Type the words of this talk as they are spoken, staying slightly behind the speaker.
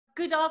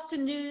Good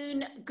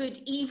afternoon, good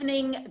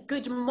evening,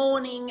 good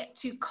morning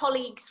to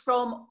colleagues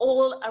from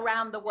all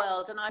around the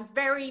world. And I'm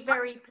very,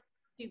 very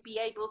pleased to be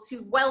able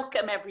to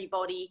welcome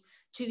everybody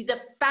to the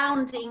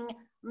founding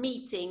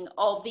meeting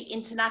of the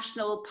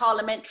International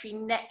Parliamentary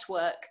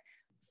Network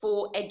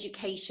for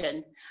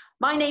Education.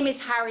 My name is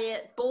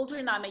Harriet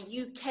Baldwin. I'm a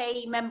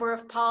UK Member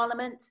of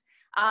Parliament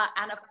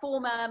and a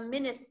former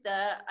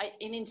Minister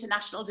in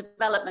International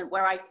Development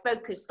where I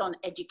focused on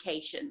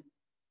education.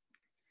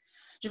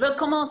 Je veux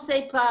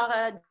commencer par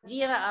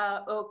dire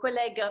aux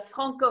collègues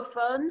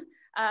francophones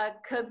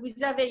que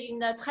vous avez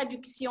une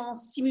traduction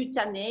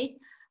simultanée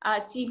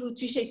si vous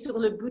touchez sur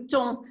le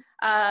bouton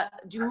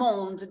du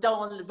monde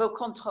dans vos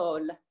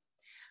contrôles.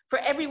 For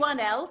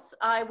everyone else,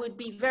 I would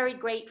be very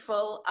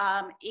grateful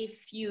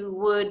if you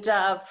would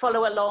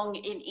follow along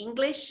in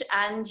English,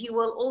 and you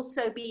will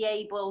also be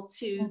able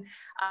to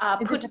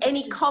put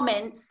any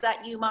comments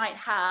that you might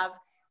have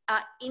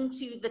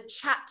into the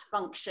chat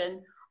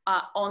function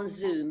on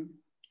Zoom.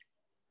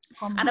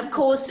 And of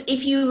course,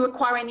 if you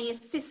require any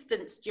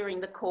assistance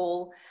during the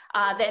call,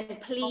 then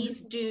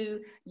please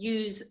do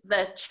use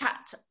the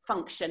chat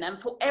function. And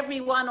for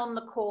everyone on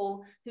the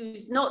call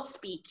who's not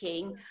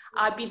speaking,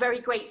 I'd be very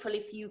grateful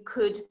if you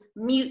could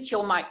mute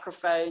your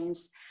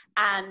microphones,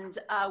 and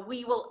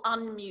we will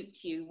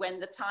unmute you when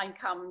the time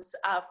comes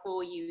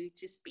for you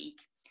to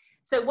speak.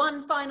 So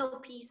one final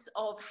piece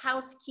of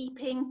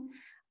housekeeping.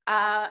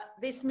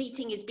 This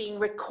meeting is being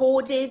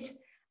recorded.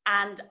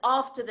 And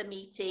after the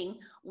meeting,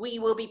 we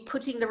will be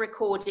putting the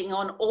recording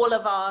on all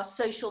of our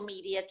social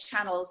media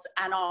channels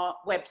and our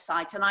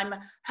website. And I'm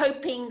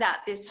hoping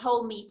that this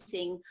whole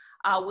meeting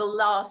will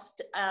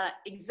last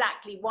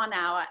exactly 1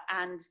 hour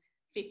and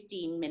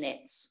 15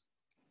 minutes.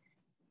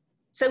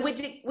 So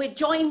we're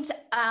joined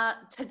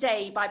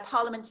today by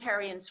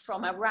parliamentarians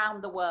from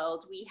around the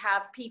world. We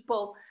have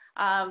people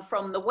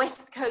from the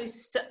west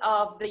coast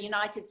of the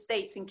United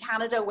States and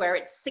Canada, where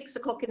it's 6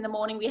 o'clock in the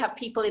morning. We have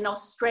people in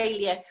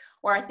Australia,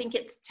 where I think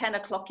it's 10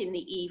 o'clock in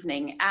the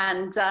evening.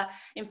 And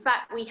in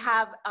fact, we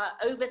have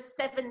over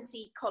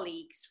 70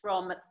 colleagues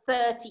from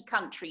 30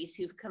 countries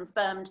who've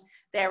confirmed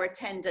their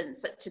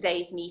attendance at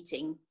today's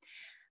meeting.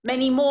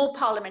 Many more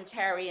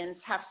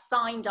parliamentarians have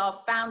signed our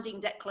founding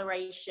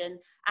declaration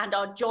and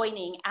are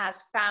joining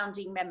as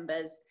founding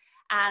members.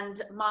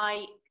 And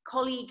my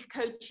colleague,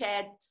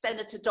 co-chair,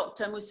 Senator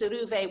Dr.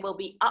 Musuruve, will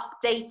be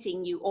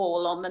updating you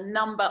all on the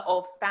number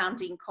of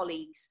founding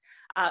colleagues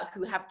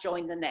who have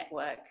joined the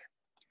network.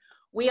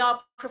 We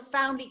are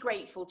profoundly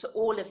grateful to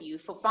all of you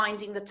for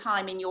finding the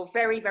time in your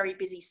very, very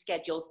busy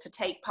schedules to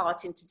take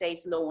part in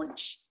today's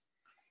launch.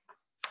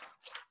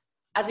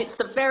 As it's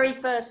the very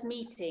first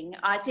meeting,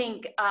 I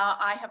think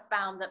I have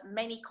found that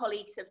many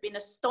colleagues have been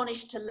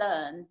astonished to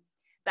learn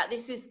that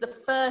this is the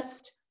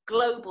first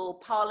global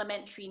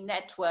parliamentary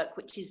network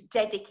which is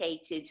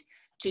dedicated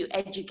to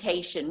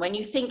education. When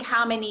you think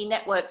how many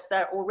networks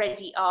there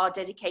already are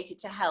dedicated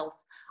to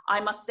health, I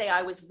must say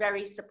I was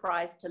very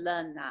surprised to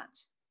learn that.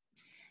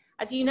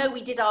 As you know,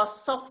 we did our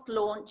soft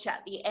launch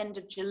at the end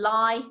of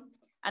July,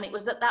 and it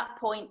was at that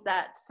point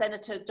that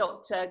Senator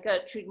Dr.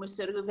 Gertrude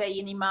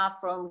Musuruve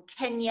from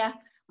Kenya,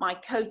 my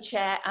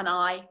co-chair, and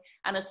I,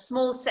 and a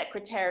small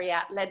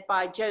secretariat led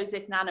by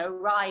Joseph Nano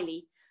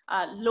Riley,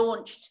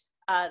 launched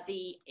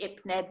the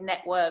IPNED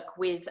network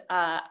with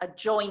a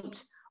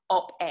joint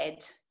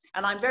op-ed.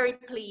 And I'm very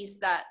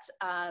pleased that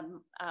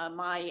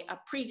my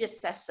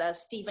predecessor,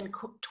 Stephen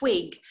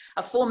Twigg,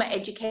 a former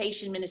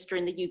education minister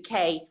in the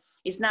UK,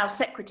 is now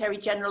Secretary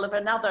General of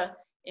another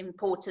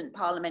important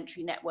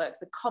parliamentary network,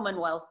 the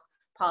Commonwealth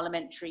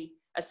Parliamentary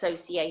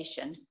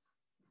Association.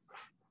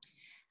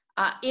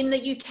 In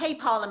the UK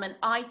Parliament,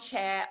 I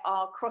chair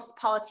our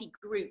cross-party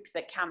group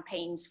that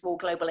campaigns for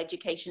global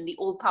education, the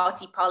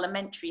All-Party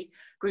Parliamentary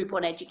Group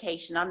on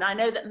Education. And I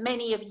know that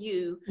many of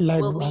you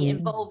will be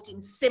involved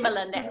in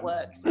similar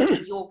networks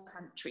in your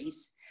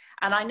countries.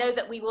 And I know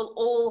that we will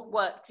all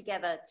work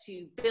together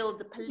to build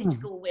the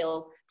political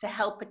will to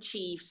help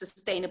achieve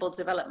Sustainable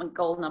Development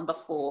Goal number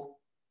 4.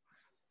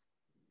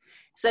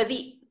 So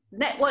the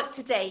network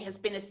today has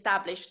been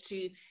established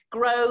to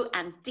grow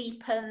and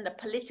deepen the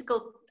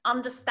political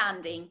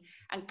understanding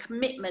and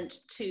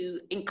commitment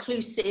to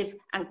inclusive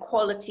and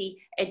quality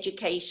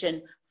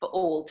education for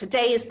all.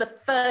 Today is the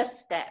first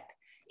step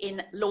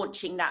in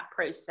launching that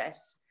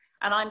process.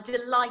 And I'm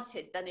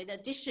delighted that in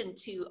addition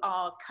to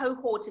our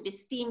cohort of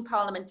esteemed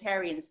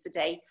parliamentarians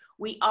today,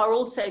 we are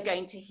also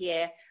going to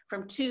hear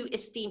from 2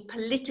 esteemed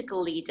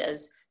political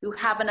leaders who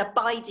have an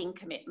abiding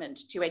commitment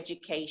to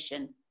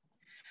education.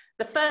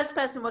 The first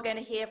person we're going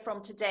to hear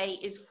from today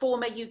is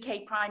former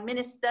UK Prime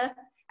Minister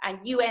and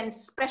UN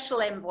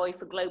Special Envoy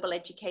for Global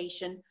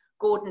Education,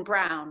 Gordon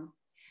Brown.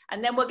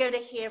 And then we're going to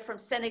hear from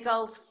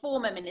Senegal's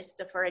former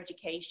Minister for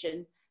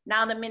Education,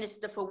 now the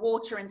Minister for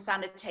Water and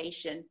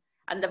Sanitation,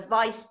 and the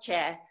Vice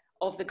Chair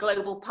of the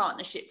Global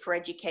Partnership for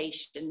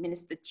Education,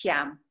 Minister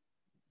Thiam.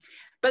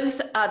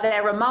 Both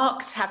their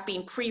remarks have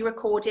been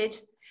pre-recorded,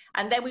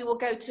 and then we will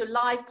go to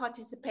live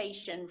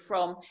participation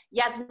from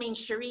Yasmin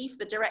Sharif,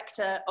 the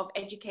Director of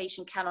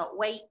Education Cannot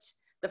Wait,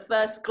 the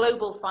first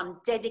global fund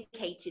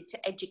dedicated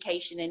to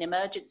education in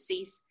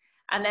emergencies,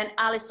 and then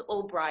Alice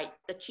Albright,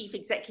 the Chief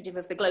Executive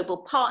of the Global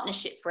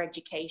Partnership for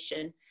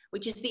Education,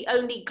 which is the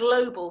only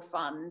global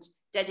fund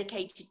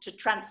dedicated to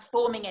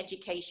transforming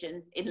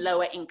education in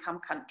lower income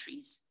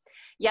countries.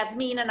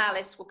 Yasmin and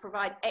Alice will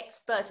provide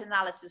expert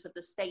analysis of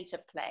the state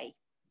of play.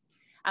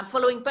 And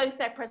following both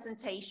their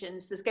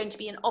presentations, there's going to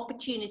be an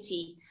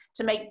opportunity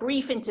to make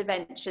brief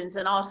interventions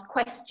and ask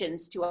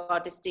questions to our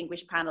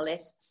distinguished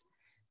panelists.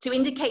 To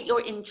indicate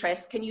your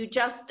interest, can you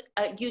just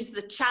use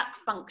the chat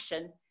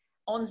function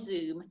on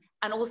Zoom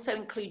and also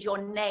include your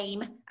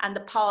name and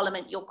the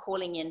parliament you're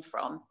calling in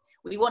from.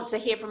 We want to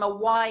hear from a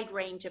wide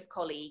range of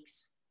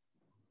colleagues.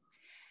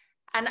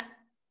 And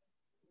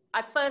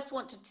I first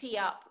want to tee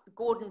up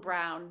Gordon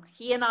Brown.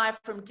 He and I are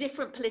from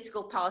different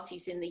political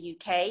parties in the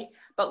UK,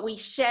 but we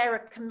share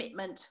a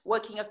commitment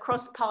working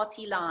across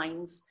party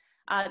lines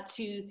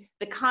to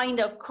the kind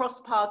of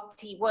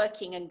cross-party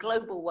working and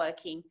global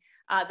working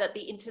that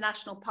the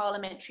International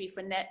Parliamentary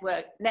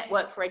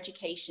Network for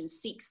Education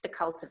seeks to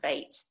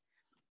cultivate.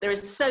 There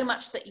is so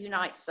much that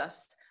unites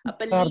us, a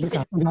belief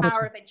in the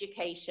power of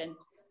education.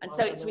 And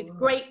so it's with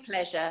great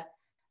pleasure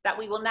that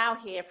we will now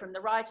hear from the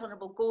Right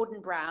Honourable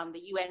Gordon Brown,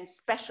 the UN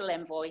Special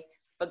Envoy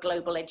for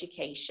Global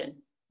Education.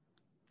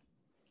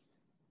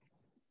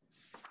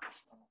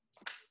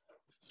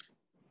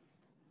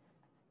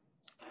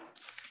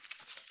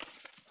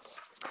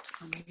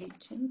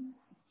 Unmute him.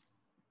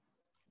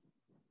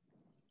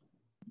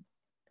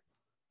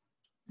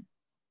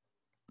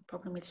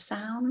 Problem with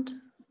sound.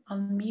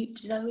 Unmute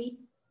Zoe.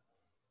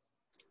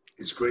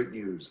 It's great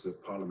news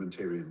that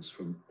parliamentarians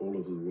from all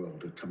over the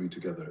world are coming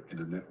together in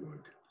a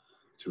network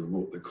to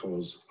promote the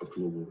cause of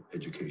global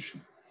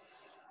education.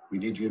 We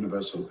need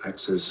universal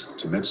access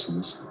to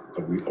medicines,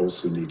 but we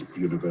also need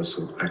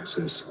universal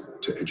access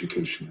to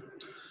education.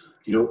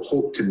 You know,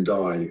 hope can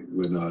die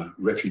when a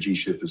refugee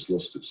ship is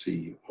lost at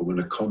sea or when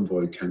a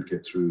convoy can't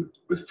get through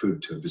with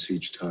food to a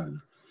besieged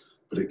town.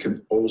 But it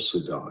can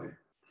also die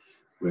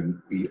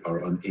when we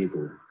are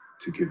unable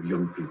to give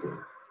young people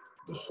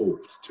the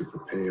hope to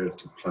prepare,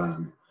 to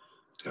plan,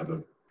 to have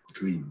a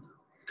dream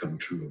come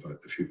true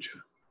about the future.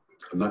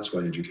 And that's why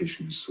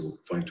education is so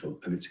vital.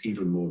 And it's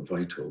even more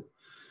vital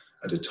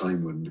at a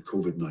time when the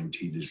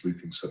COVID-19 is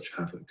reaping such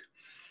havoc.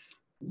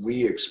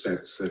 We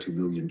expect 30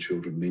 million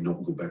children may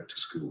not go back to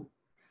school.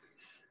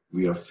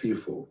 We are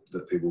fearful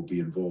that they will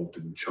be involved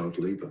in child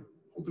labor,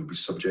 or they'll be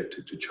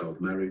subjected to child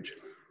marriage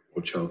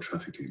or child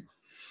trafficking.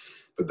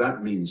 But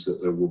that means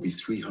that there will be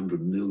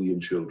 300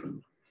 million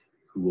children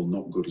who will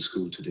not go to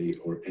school today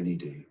or any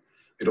day.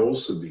 It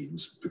also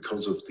means,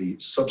 because of the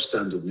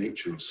substandard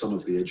nature of some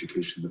of the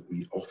education that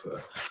we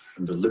offer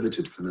and the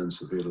limited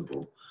finance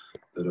available,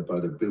 that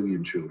about 1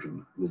 billion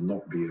children will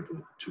not be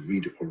able to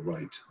read or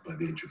write by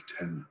the age of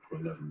 10 or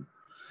 11.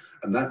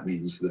 And that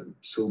means that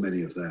so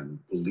many of them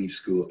will leave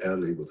school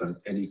early without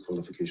any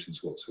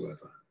qualifications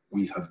whatsoever.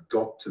 We have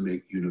got to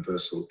make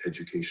universal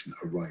education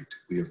a right.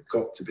 We have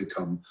got to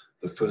become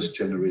the first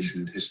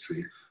generation in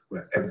history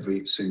where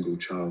every single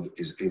child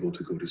is able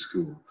to go to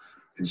school.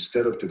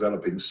 Instead of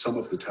developing some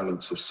of the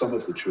talents of some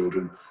of the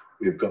children,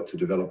 we have got to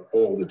develop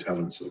all the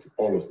talents of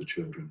all of the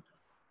children.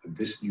 And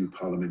this new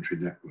parliamentary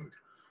network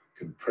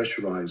can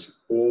pressurize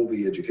all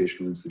the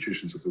educational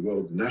institutions of the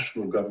world,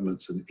 national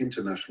governments and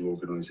international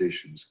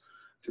organizations,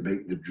 to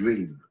make the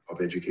dream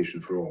of education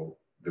for all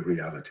the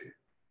reality.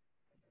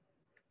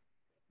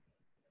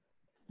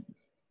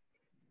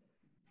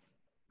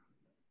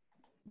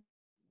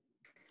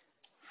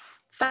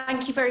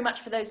 Thank you very much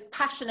for those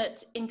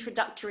passionate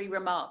introductory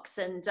remarks.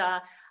 And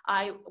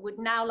I would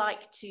now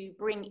like to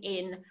bring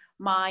in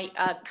my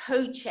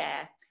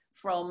co-chair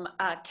from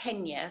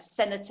Kenya,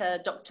 Senator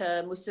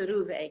Dr.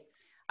 Musuruve,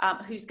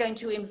 who's going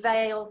to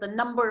unveil the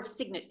number of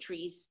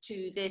signatories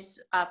to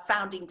this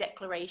founding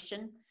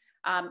declaration,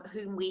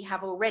 whom we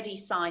have already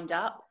signed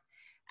up.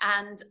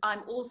 And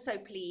I'm also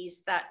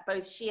pleased that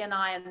both she and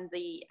I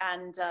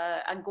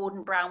and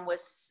Gordon Brown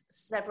was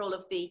several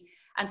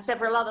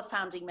other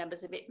founding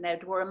members of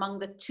IPNED were among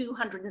the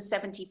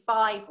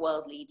 275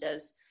 world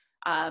leaders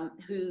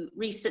who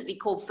recently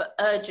called for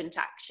urgent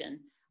action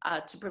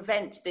to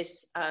prevent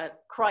this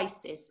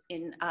crisis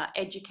in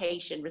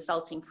education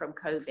resulting from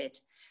COVID.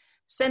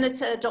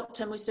 Senator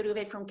Dr.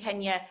 Musuruve from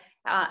Kenya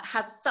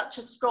has such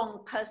a strong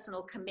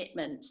personal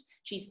commitment.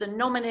 She's the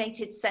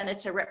nominated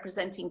senator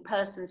representing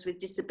persons with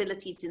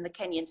disabilities in the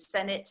Kenyan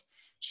Senate.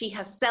 She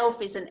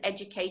herself is an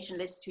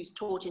educationalist who's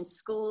taught in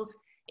schools,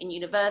 in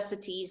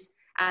universities,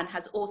 and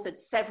has authored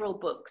several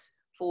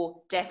books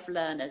for deaf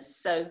learners.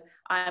 So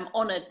I am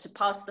honored to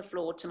pass the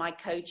floor to my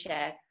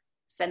co-chair,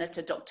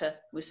 Senator Dr.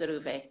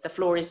 Musuruve. The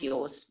floor is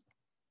yours.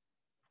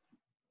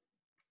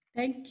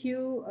 Thank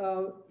you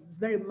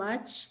very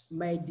much,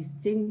 my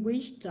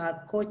distinguished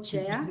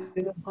co-chair,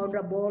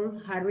 Honorable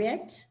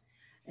Harriet.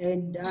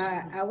 And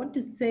I want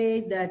to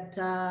say that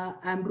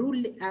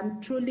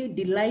I'm truly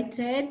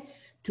delighted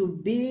to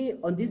be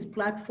on this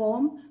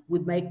platform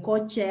with my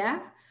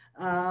co-chair,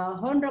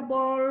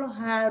 Honorable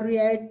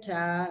Harriet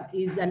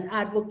is an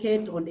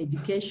advocate on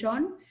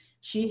education.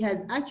 She has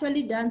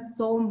actually done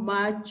so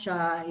much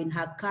in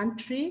her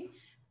country.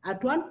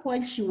 At one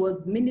point, she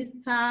was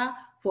Minister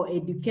for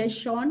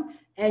Education,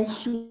 and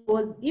she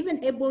was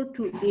even able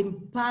to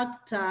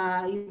impact,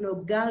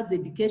 girls'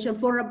 education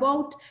for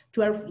about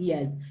 12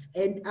 years.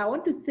 And I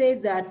want to say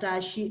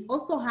that she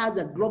also has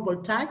a global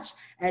touch,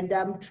 and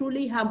I'm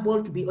truly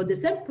humbled to be on the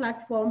same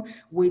platform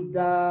with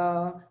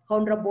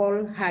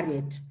Honorable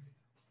Harriet.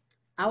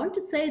 I want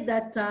to say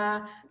that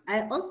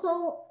I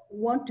also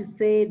want to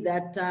say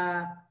that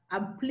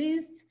I'm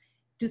pleased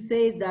to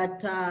say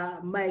that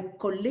my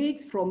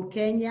colleagues from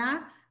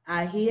Kenya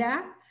are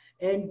here,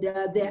 and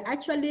they're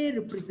actually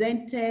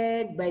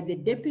represented by the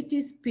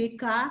Deputy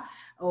Speaker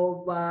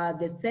of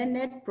the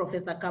Senate,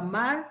 Professor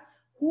Kamar,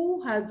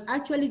 who has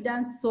actually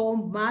done so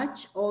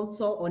much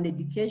also on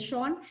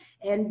education.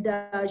 And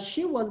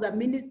she was a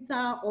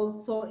minister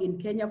also in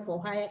Kenya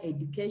for higher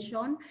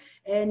education.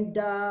 And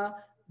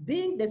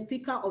being the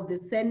Speaker of the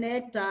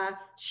Senate,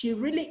 she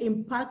really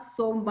impacts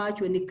so much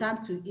when it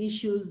comes to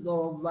issues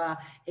of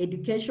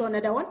education.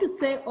 And I want to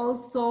say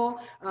also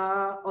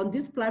on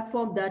this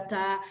platform that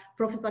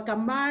Professor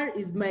Kamar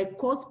is my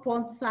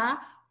co-sponsor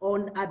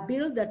on a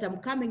bill that I'm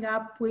coming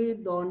up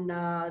with on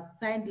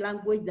sign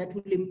language that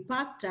will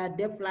impact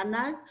deaf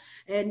learners.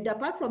 And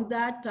apart from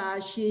that,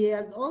 she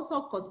has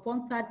also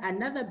co-sponsored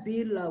another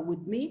bill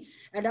with me.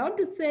 And I want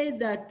to say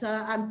that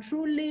I'm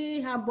truly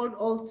humbled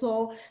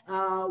also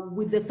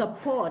with the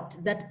support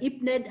that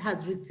IPNED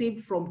has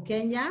received from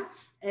Kenya,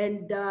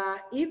 and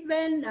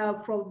even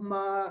from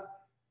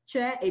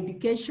Chair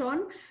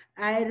Education.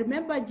 I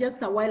remember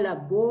just a while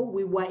ago,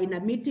 we were in a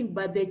meeting,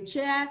 but the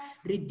chair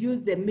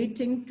reduced the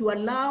meeting to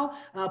allow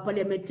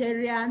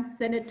parliamentarians,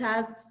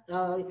 senators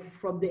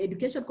from the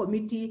Education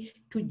Committee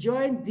to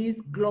join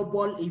this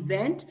global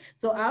event.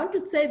 So I want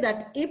to say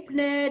that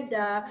IPNED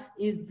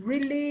is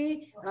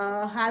really,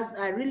 has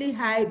a really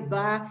high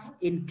bar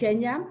in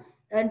Kenya.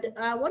 And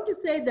I want to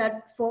say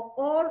that for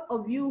all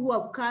of you who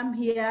have come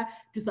here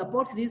to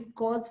support this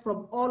cause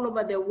from all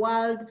over the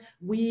world,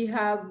 we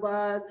have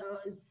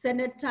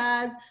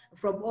senators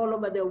from all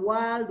over the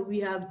world, we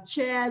have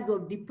chairs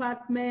of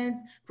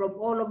departments from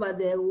all over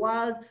the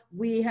world,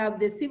 we have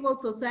the civil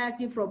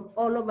society from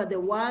all over the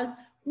world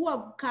who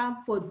have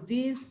come for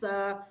this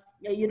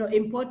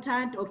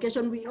important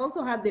occasion. We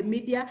also have the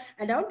media,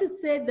 and I want to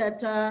say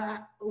that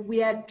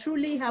we are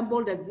truly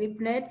humbled as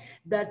IPNED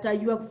that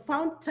you have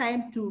found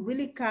time to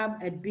really come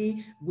and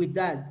be with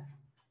us.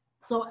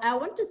 So I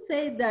want to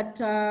say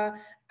that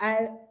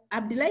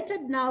I'm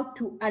delighted now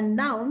to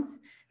announce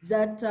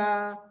that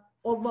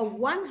over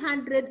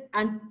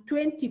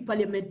 120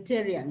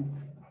 parliamentarians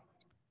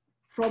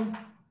from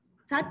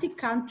 30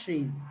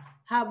 countries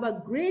have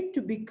agreed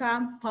to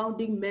become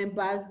founding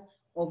members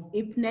of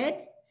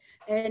IPNED.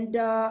 And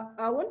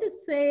I want to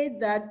say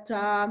that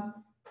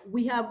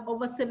we have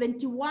over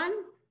 71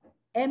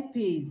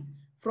 MPs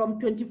from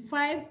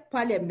 25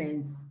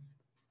 parliaments,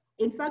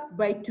 in fact,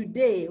 by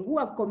today, who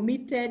have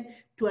committed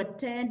to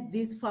attend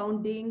this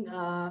founding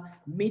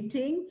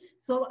meeting.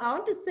 So I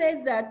want to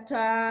say that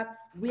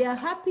we are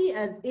happy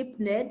as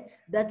IPNED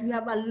that we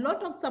have a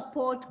lot of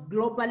support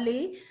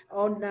globally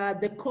on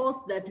the course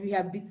that we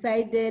have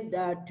decided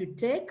to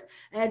take.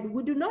 And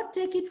we do not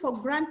take it for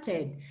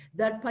granted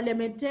that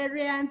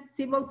parliamentarians,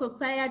 civil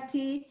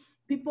society,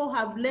 people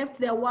have left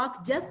their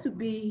work just to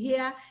be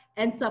here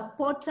and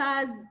support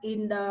us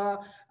in,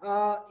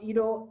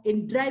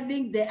 in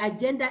driving the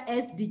agenda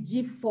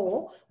SDG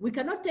 4. We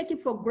cannot take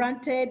it for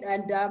granted,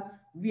 and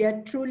we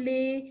are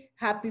truly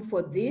happy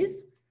for this.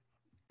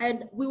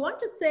 And we want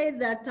to say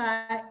that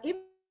in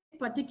this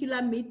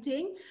particular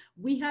meeting,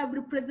 we have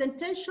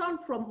representation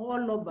from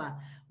all over.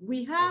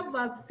 We have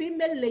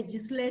female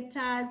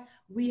legislators,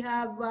 we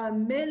have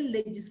male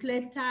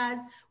legislators,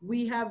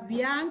 we have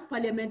young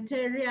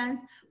parliamentarians,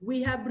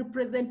 we have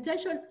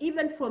representation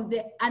even from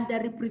the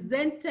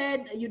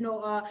underrepresented,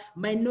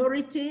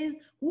 minorities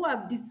who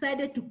have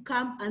decided to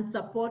come and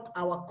support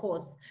our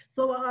cause.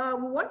 So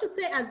we want to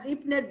say as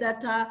IPNED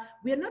that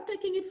we are not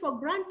taking it for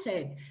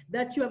granted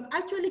that you have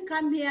actually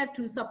come here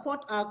to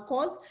support our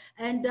cause,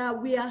 and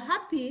we are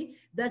happy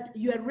that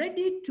you are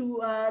ready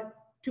to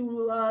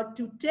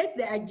take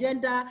the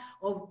agenda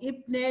of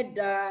IPNED,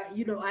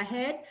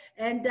 ahead.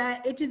 And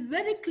it is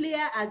very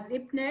clear as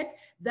IPNED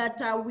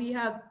that we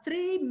have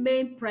three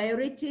main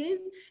priorities.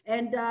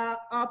 And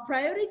our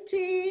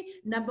priority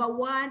number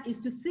one is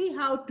to see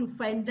how to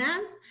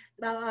finance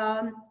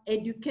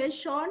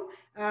education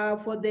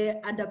for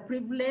the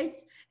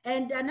underprivileged.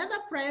 And another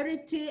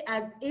priority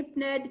as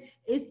IPNED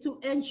is to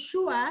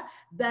ensure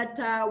that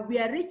we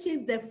are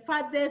reaching the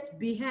farthest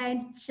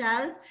behind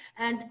child.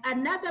 And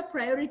another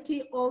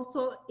priority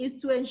also is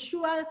to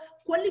ensure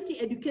quality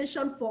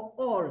education for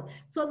all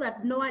so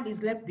that no one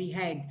is left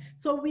behind.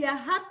 So we are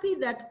happy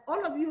that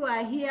all of you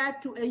are here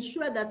to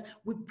ensure that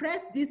we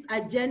press this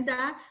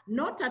agenda,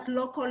 not at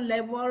local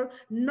level,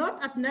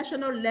 not at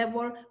national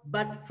level,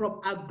 but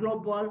from a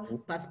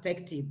global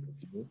perspective.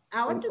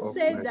 I want to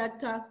say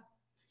that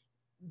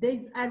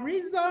there's a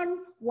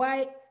reason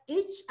why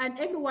each and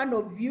every one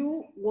of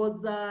you was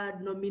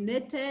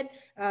nominated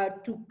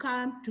to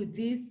come to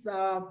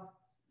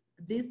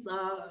this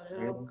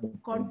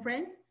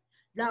conference.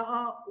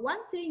 Now, one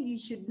thing you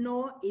should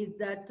know is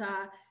that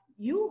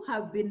you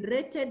have been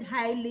rated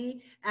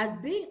highly as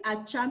being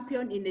a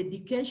champion in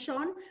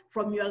education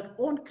from your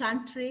own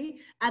country,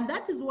 and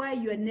that is why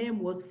your name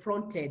was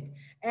fronted.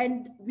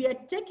 And we are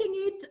taking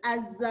it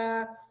as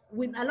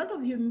with a lot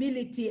of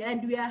humility,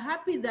 and we are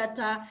happy that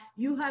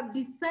you have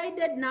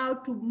decided now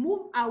to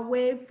move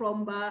away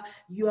from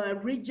your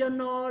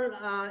regional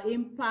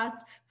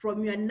impact,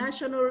 from your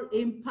national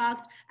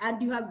impact,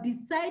 and you have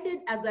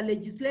decided as a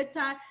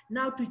legislator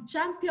now to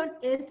champion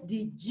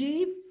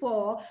SDG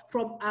 4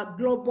 from a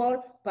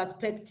global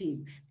perspective.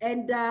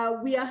 And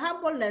we are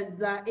humble as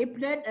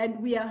IPNED,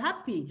 and we are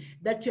happy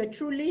that you're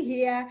truly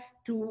here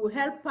to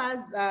help us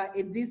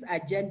in this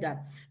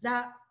agenda.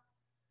 Now,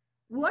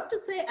 we want to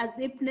say as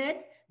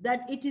IPNED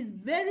that it is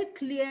very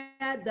clear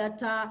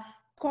that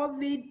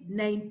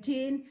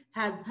COVID-19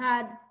 has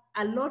had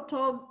a lot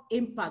of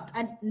impact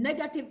and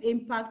negative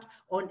impact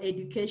on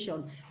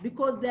education,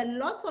 because there are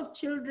lots of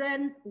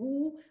children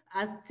who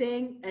are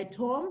staying at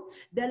home.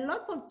 There are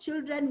lots of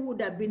children who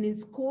would have been in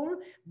school,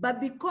 but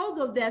because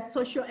of their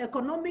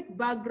socioeconomic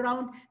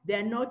background,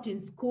 they're not in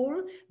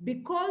school.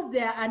 Because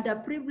they're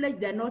underprivileged,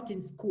 they're not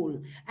in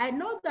school. I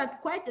know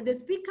that quite the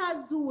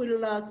speakers who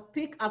will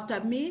speak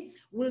after me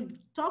will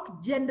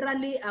talk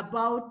generally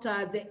about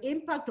the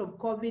impact of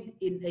COVID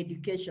in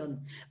education.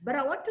 But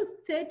I want to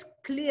state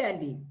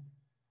clearly,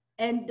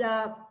 and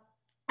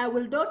I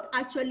will not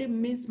actually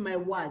mince my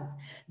words,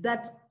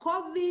 that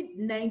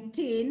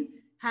COVID-19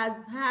 has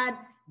had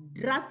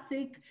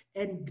drastic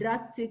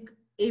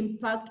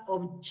impact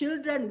on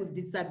children with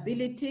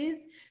disabilities,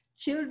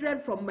 children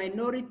from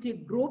minority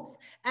groups,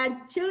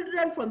 and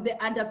children from the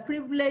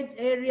underprivileged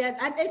areas,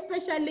 and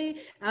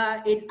especially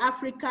in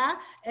Africa.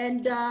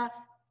 And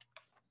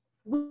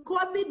with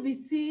COVID,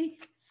 we see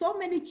so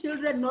many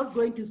children not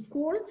going to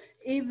school,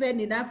 even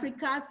in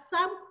Africa.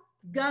 Some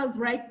girls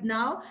right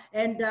now,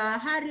 and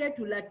Harriet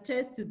will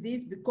attest to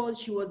this because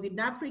she was in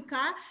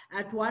Africa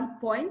at one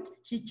point.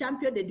 She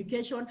championed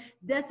education.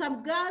 There's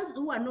some girls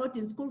who are not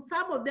in school.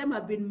 Some of them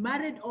have been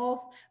married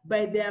off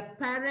by their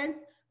parents,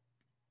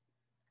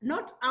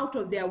 not out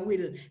of their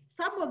will.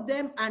 Some of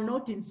them are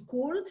not in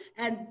school,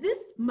 and this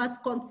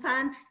must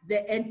concern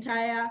the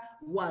entire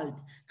world.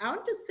 I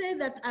want to say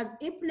that as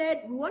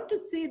IPNED, we want to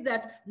see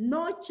that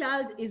no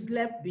child is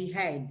left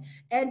behind.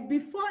 And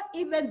before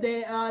even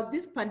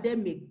this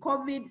pandemic,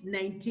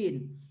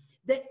 COVID-19,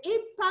 the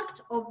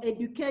impact of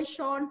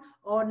education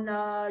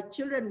on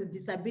children with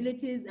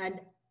disabilities and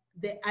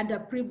the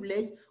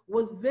underprivileged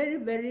was very,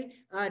 very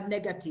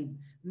negative.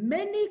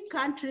 Many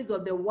countries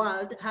of the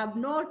world have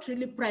not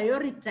really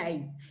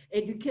prioritized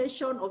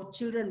education of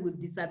children with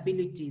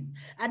disabilities.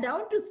 And I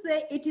want to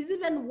say it is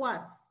even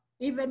worse,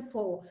 even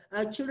for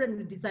children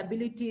with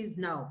disabilities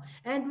now.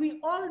 And we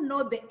all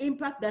know the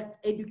impact that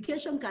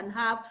education can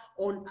have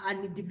on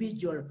an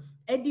individual.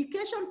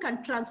 Education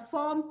can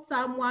transform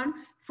someone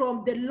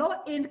from the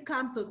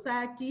low-income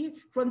society,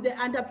 from the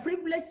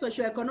underprivileged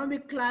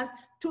socioeconomic class,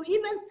 to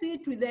even see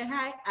it with the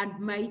high and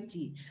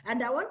mighty.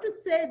 And I want to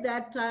say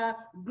that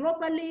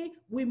globally,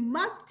 we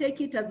must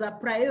take it as a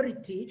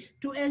priority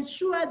to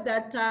ensure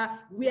that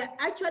we are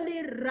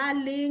actually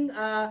rallying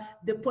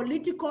the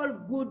political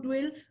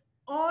goodwill,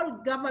 all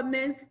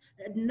governments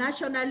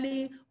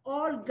nationally,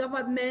 all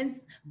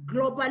governments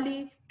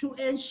globally, to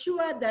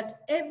ensure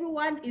that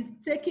everyone is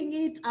taking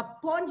it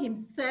upon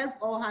himself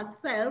or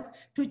herself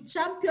to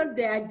champion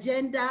the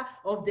agenda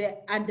of the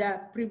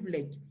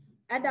underprivileged.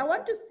 And I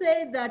want to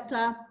say that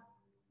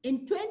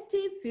in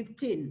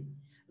 2015,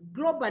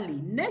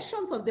 globally,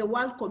 nations of the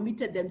world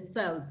committed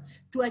themselves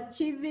to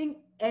achieving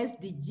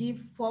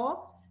SDG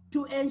 4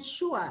 to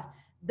ensure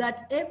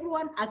that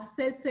everyone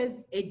accesses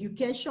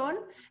education.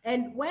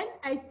 And when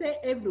I say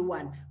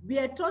everyone, we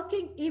are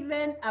talking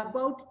even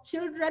about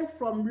children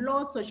from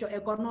low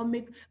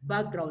socioeconomic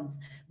backgrounds.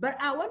 But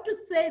I want to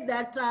say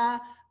that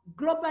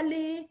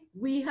globally,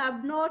 we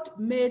have not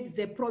made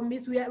the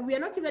promise. We are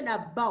not even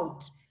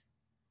about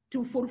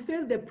to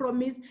fulfill the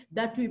promise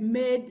that we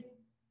made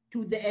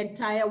to the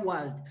entire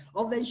world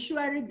of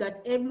ensuring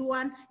that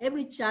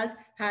every child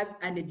has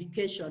an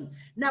education.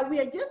 Now we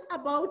are just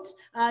about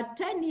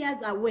 10 years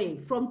away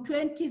from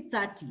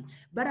 2030,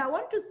 but I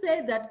want to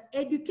say that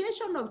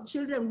education of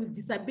children with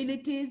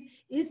disabilities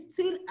is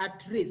still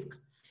at risk.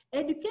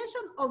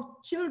 Education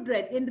of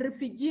children in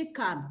refugee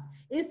camps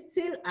is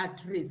still at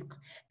risk.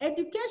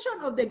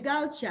 Education of the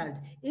girl child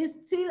is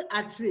still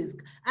at risk.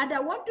 And I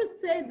want to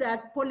say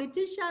that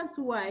politicians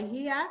who are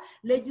here,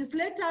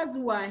 legislators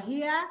who are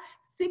here,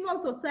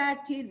 civil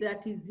society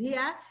that is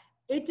here,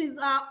 it is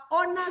our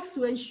honor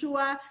to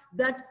ensure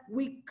that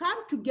we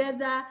come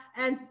together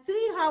and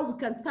see how we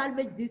can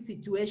salvage this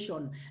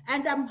situation.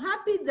 And I'm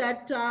happy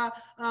that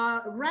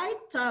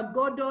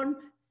Gordon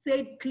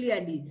said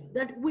clearly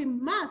that we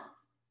must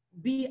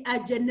be a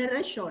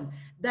generation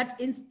that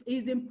is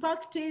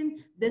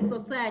impacting the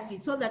society,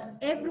 so that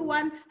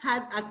everyone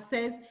has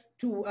access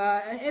to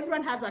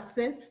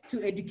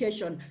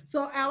education.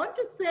 So I want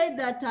to say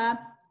that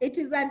it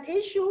is an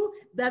issue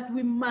that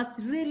we must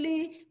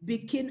really be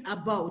keen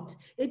about.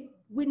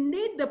 We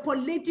need the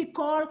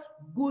political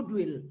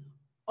goodwill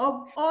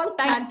of all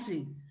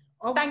countries,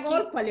 of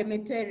all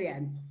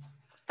parliamentarians.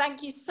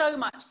 Thank you so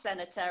much,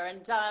 Senator.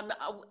 And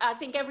I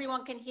think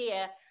everyone can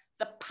hear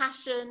the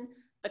passion,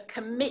 the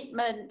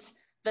commitment,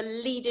 the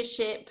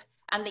leadership,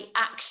 and the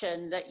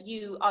action that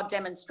you are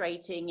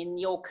demonstrating in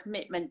your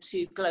commitment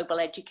to global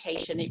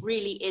education. It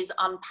really is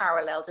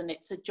unparalleled, and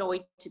it's a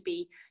joy to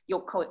be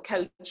your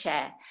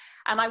co-chair.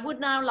 And I would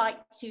now like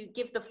to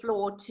give the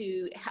floor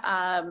to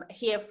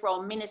hear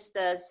from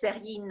Minister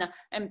Serine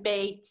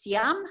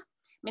Mbaye-Thiam.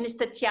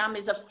 Minister Thiam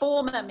is a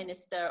former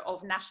Minister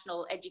of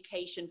National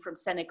Education from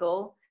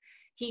Senegal.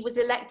 He was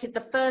elected the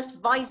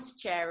first Vice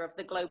Chair of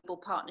the Global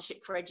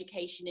Partnership for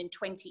Education in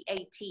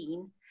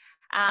 2018.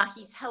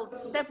 He's held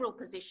several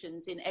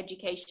positions in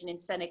education in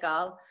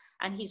Senegal,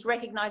 and he's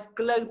recognized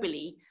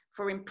globally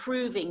for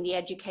improving the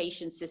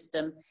education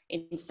system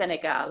in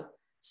Senegal.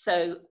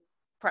 So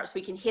perhaps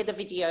we can hear the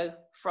video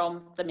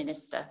from the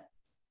Minister.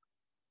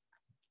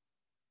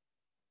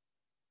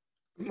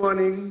 Good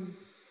morning,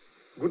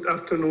 good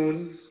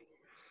afternoon,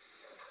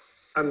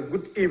 and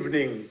good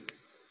evening,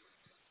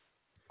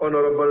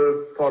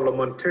 honorable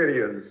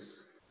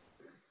parliamentarians.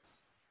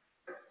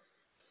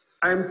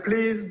 I am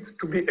pleased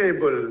to be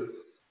able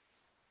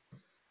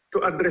to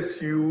address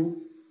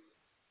you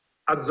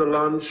at the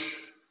launch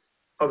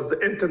of the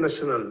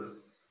International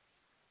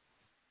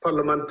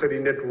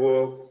Parliamentary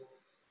Network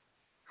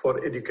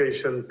for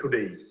Education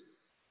today.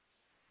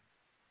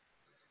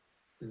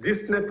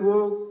 This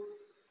network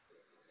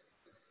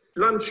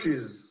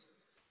launches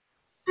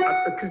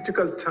at a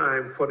critical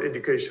time for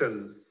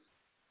education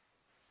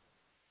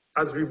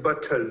as we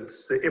battled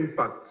the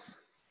impacts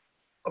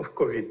of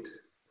COVID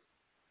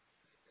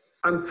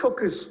and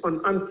focus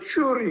on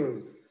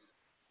ensuring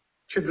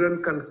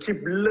children can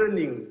keep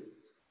learning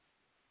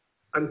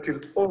until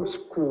all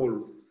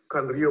schools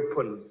can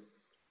reopen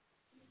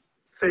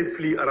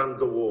safely around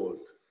the world.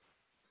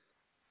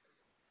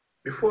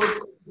 Before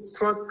COVID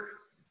struck,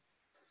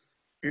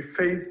 we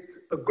faced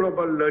a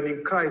global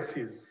learning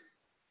crisis.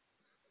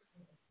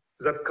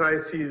 That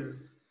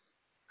crisis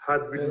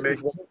has been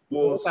made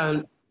worse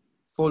by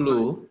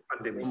the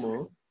pandemic.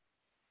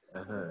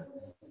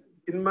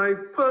 In my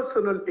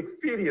personal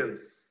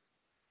experience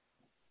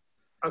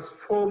as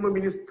former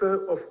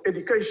Minister of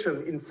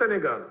Education in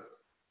Senegal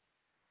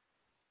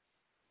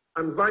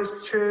and Vice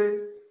Chair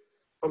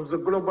of the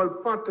Global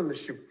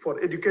Partnership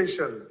for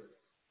Education,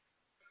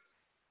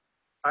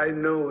 I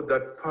know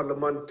that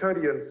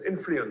parliamentarians'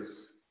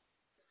 influence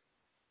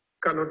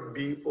cannot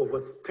be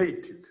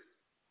overstated.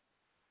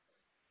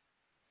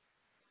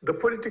 The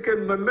political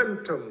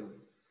momentum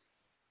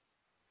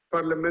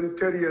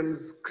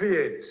parliamentarians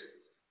create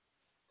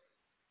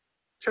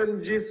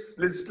changes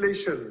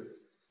legislation,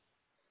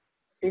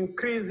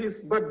 increases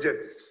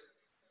budgets,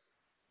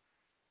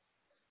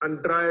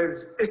 and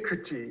drives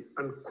equity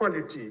and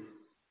quality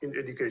in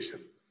education.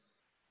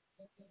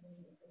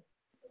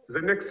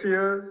 The next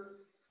year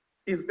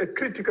is a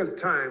critical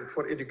time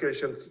for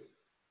education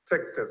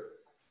sector.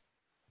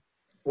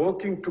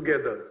 Working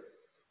together,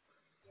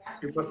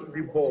 you must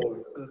be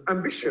bold and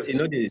ambitious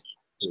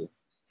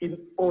in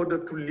order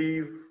to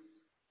leave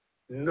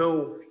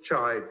no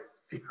child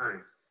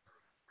behind.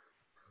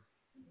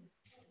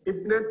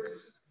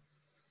 IPNET's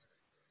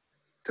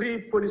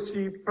 3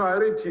 policy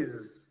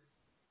priorities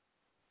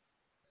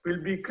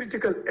will be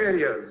critical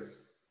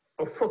areas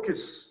of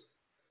focus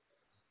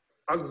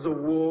as the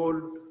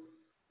world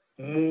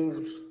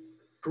moves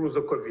through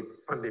the COVID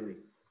pandemic.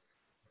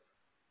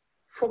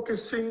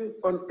 Focusing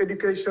on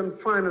education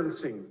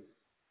financing,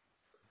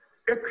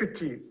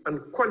 equity and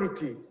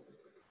quality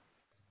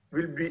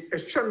will be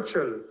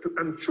essential to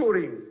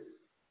ensuring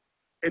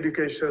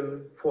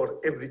education for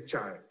every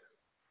child.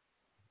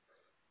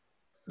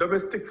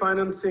 Domestic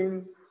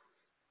financing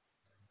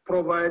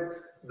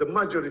provides the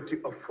majority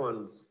of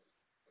funds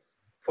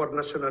for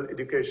national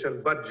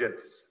education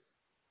budgets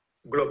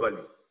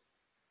globally.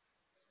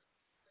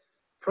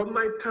 From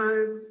my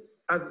time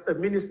as a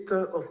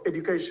Minister of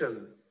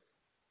Education,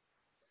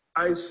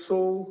 I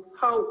saw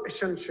how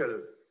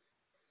essential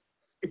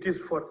it is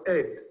for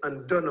aid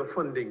and donor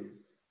funding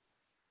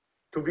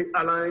to be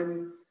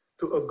aligned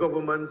to a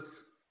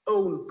government's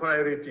own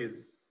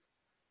priorities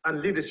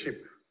and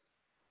leadership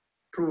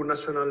through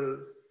national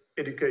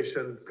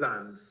education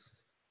plans.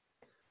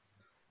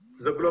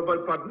 The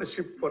Global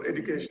Partnership for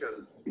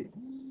Education,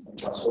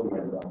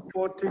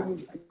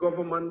 supporting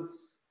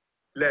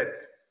government-led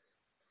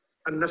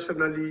and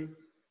nationally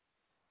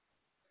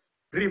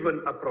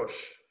driven approach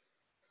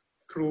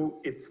through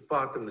its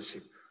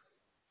partnership.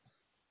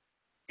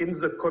 In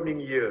the coming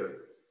year,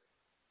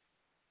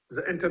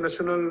 the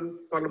International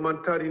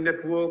Parliamentary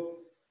Network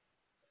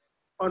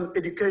on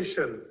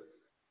Education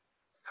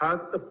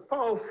has a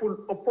powerful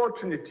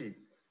opportunity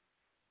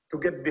to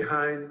get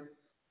behind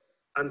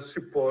and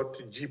support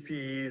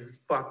GPE's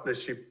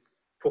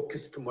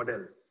partnership-focused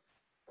model,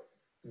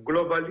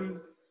 globally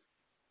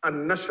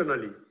and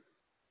nationally,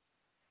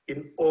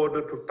 in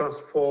order to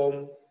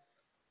transform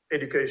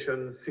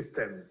education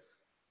systems.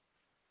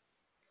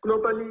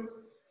 Globally,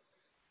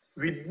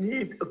 we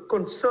need a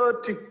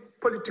concerted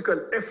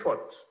political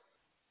effort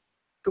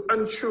to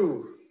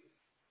ensure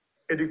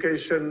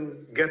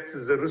education gets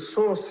the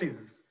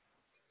resources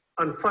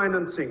and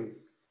financing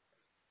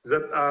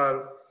that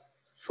are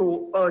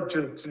so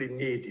urgently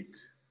needed.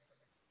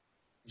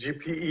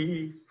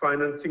 GPE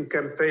financing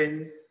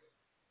campaign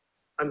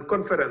and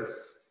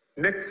conference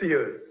next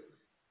year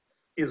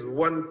is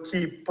one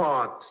key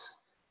part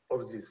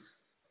of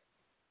this.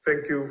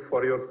 Thank you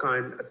for your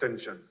kind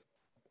attention.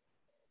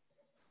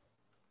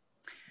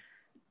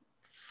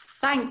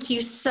 Thank you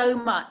so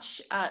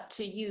much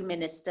to you,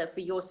 Minister,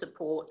 for your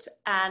support.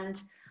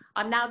 And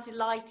I'm now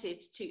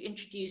delighted to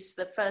introduce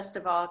the first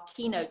of our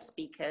keynote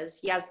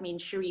speakers, Yasmin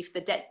Sharif,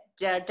 the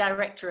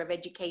Director of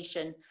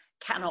Education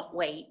Cannot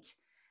Wait.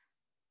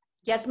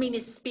 Yasmin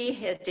is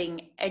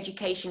spearheading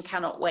Education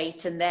Cannot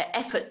Wait and their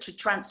effort to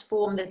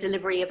transform the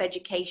delivery of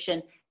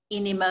education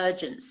in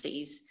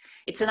emergencies.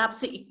 It's an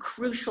absolutely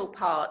crucial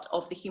part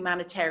of the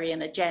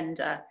humanitarian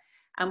agenda.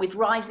 And with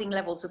rising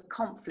levels of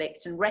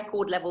conflict and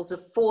record levels of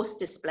forced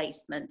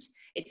displacement,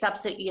 it's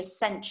absolutely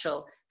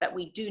essential that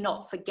we do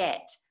not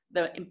forget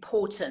the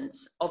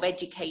importance of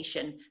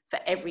education for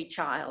every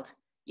child.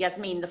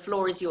 Yasmin, the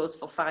floor is yours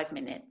for 5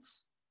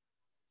 minutes.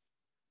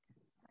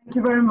 Thank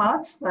you very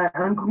much,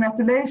 and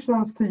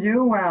congratulations to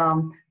you,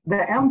 the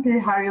MP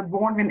Harriet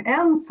Bornvin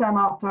and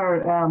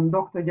Senator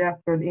Dr.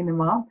 Gertrude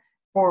Inema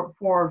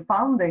for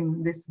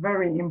founding this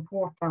very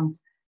important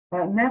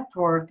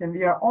network, and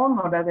we are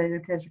honored that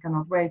Education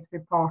Cannot Wait to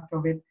be part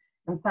of it.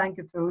 And thank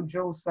you to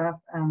Joseph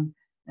and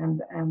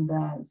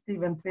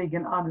Stephen Twigg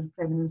and others who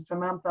played an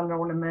instrumental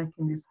role in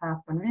making this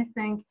happen. We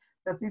think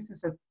that this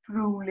is a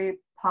truly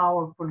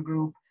powerful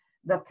group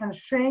that can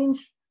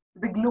change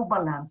the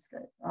global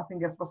landscape. I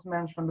think as was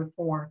mentioned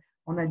before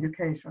on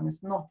education,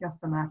 it's not just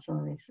a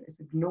national issue, it's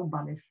a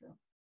global issue.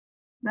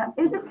 Now,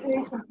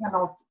 education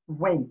cannot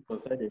wait.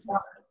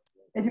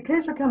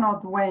 Education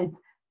Cannot Wait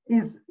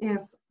is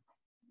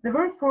the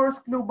very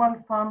first global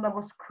fund that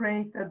was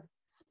created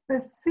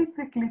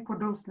specifically for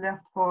those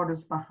left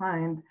furthest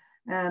behind.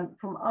 And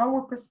from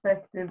our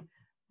perspective,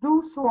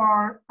 those who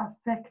are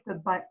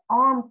affected by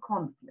armed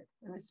conflict,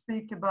 and we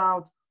speak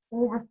about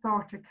over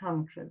 30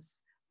 countries,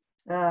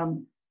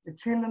 the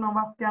children of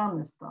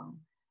Afghanistan,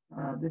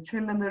 the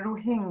children, the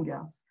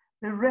Rohingyas,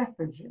 the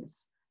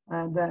refugees,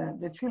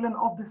 the children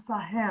of the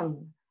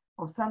Sahel,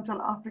 of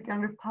Central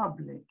African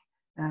Republic,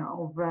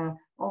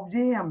 of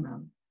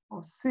Yemen,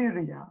 of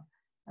Syria,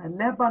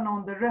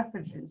 Lebanon, the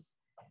refugees.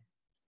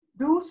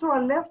 Those who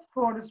are left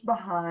furthest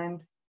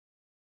behind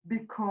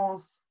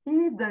because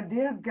either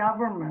their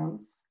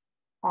governments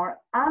are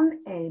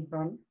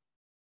unable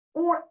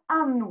or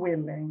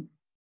unwilling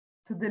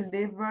to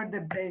deliver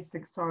the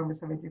basic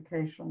service of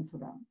education to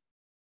them.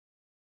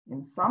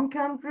 In some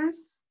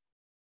countries,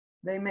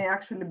 they may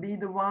actually be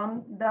the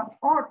one that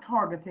are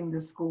targeting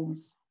the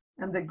schools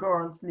and the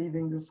girls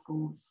leaving the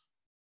schools,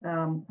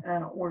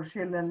 or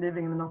children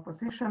living in an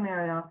opposition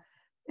area.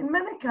 In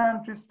many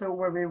countries, though,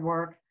 where we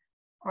work,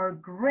 are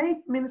great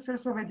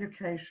ministers of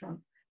education,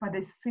 but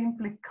they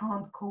simply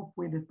can't cope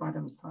with it by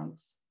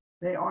themselves.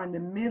 They are in the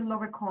middle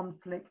of a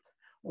conflict,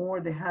 or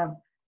they have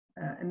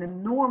an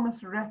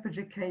enormous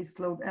refugee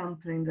caseload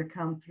entering the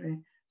country.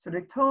 So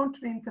they turn to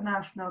the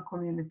international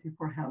community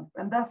for help.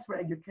 And that's where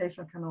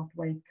Education Cannot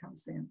Wait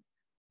comes in.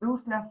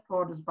 Those left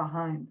furthest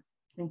behind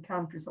in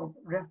countries of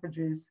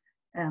refugees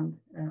and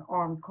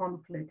armed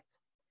conflict.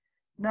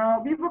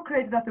 Now, we were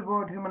created at the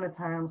World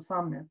Humanitarian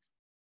Summit.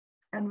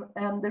 And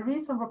the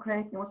reason for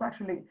creating was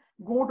actually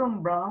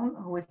Gordon Brown,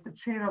 who is the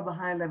chair of the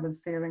high-level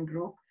steering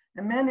group.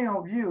 And many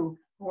of you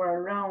who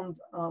are around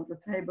the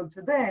table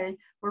today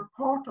were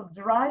part of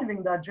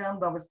driving the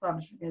agenda of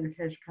establishing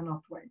Education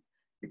Cannot Wait.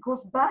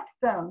 Because back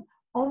then,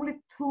 only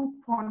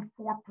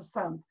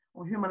 2.4%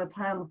 of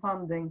humanitarian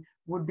funding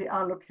would be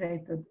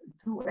allocated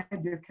to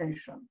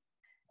education.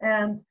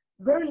 And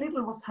very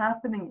little was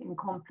happening in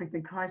conflict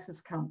and crisis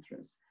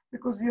countries,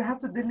 because you have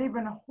to deliver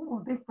in a whole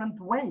different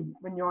way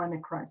when you're in a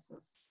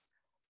crisis.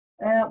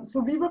 So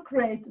we were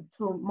created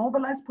to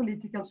mobilize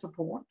political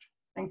support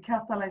and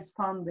catalyze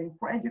funding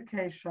for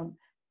education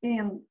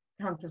in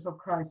countries of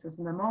crisis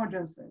and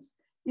emergencies.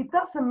 It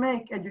doesn't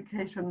make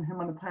education a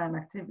humanitarian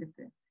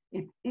activity.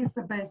 It is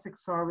a basic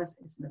service,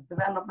 it's a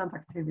development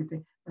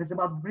activity, but it's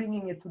about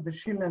bringing it to the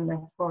children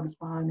left furthest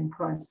behind in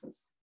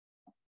crisis.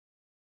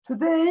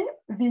 Today,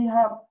 we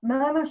have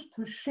managed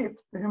to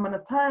shift the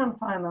humanitarian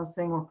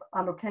financing of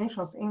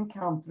allocations in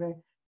country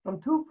from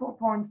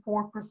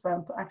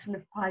 2.4% to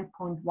actually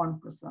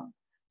 5.1%.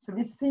 So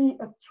we see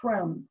a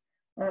trend,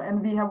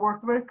 and we have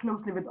worked very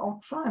closely with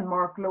OCHA and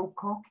Mark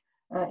Lowcock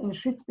in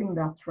shifting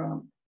that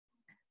trend.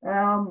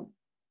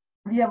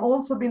 We have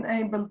also been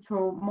able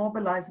to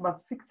mobilize about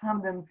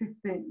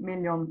 $650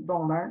 million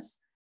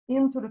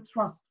into the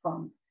trust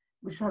fund,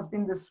 which has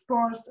been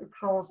dispersed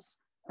across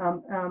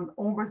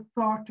over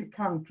 30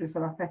 countries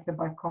that are affected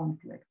by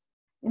conflict.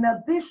 In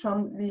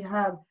addition, we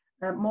have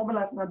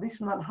mobilized an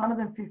additional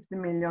 150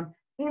 million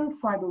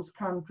inside those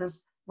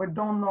countries where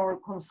donor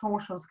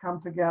consortiums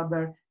come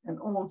together and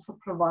also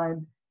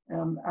provide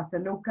at the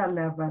local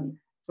level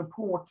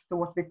support to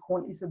what we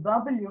call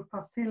ECW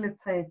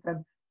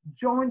facilitated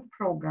joint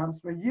programs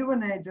where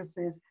UN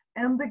agencies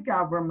and the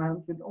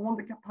government, with all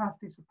the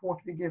capacity support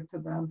we give to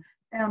them,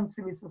 and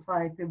civil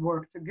society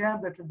work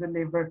together to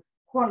deliver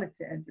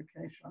quality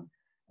education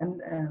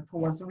and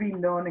towards real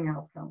learning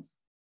outcomes.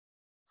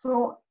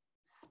 So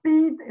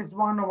speed is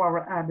one of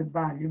our added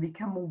value. We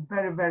can move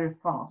very, very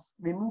fast.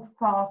 We move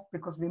fast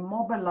because we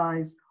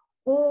mobilize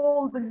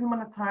all the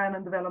humanitarian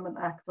and development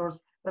actors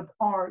that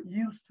are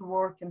used to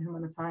work in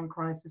humanitarian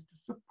crisis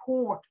to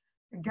support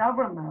a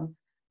government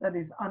that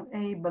is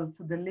unable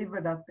to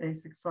deliver that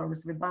basic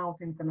service without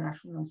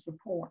international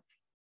support.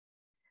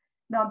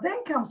 Now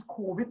then comes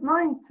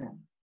COVID-19.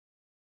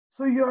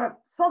 So you're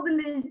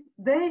suddenly,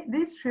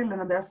 these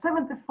children, and there are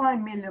 75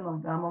 million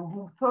of them, of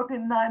whom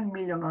 39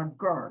 million are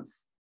girls.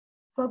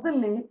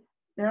 Suddenly,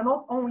 they're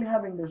not only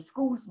having their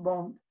schools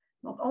bombed,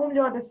 not only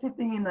are they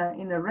sitting in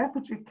a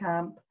refugee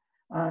camp,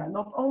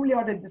 not only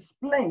are they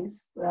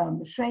displaced,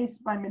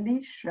 chased by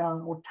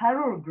militia or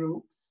terror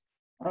groups,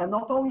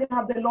 not only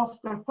have they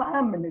lost their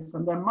families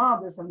and their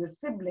mothers and their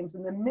siblings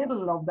in the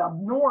middle of the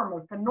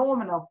abnormal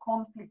phenomena of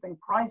conflict and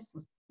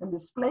crisis and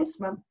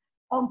displacement,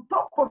 on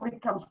top of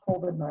it comes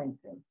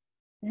COVID-19.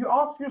 You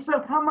ask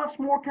yourself, how much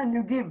more can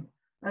you give?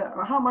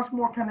 How much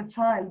more can a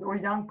child or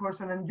a young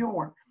person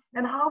endure?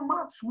 And how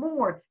much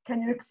more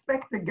can you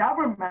expect the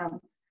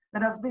government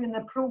that has been in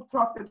a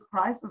protracted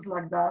crisis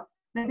like that,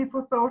 maybe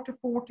for 30,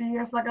 40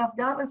 years like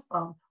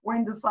Afghanistan or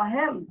in the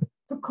Sahel,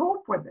 to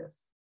cope with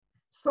this?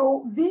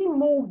 So we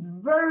moved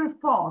very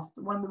fast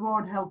when the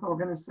World Health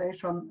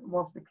Organization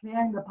was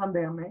declaring the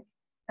pandemic.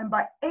 And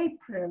by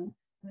April,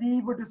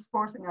 we were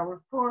dispersing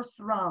our first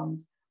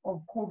round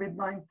of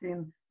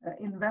COVID-19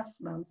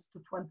 investments to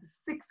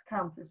 26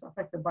 countries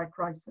affected by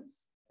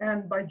crisis.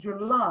 And by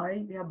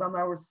July, we have done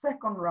our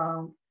second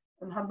round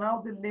and have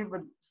now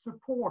delivered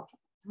support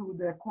to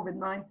the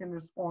COVID-19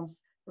 response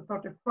to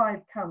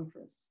 35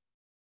 countries.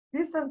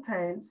 This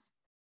entails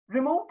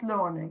remote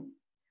learning.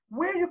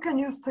 Where you can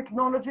use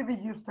technology, we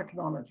use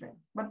technology.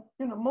 But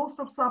most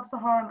of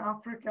sub-Saharan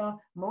Africa,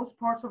 most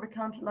parts of a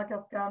country like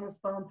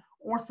Afghanistan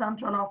or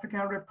Central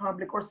African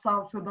Republic or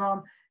South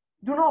Sudan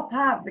do not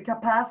have the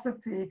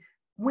capacity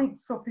with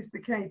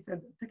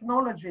sophisticated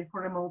technology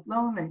for remote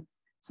learning.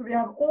 So we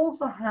have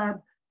also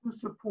had to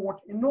support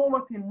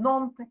innovative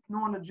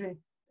non-technology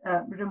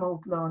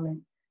remote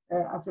learning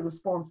as a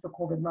response to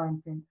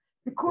COVID-19.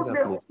 Because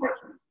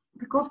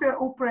we are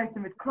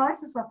operating with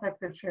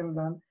crisis-affected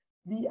children,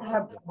 we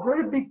have a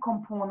very big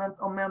component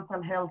of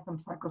mental health and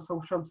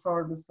psychosocial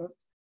services,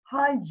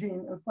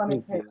 hygiene and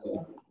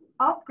sanitation,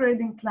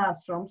 upgrading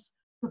classrooms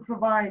to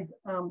provide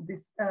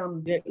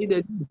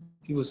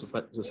civil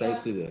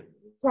society there.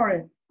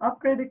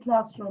 Upgraded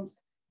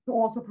classrooms to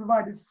also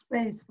provide a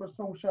space for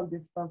social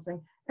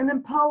distancing and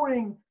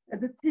empowering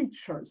the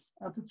teachers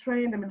to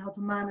train them in how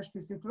to manage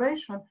the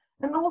situation,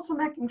 and also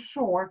making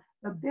sure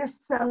that their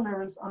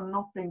salaries are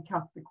not being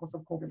cut because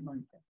of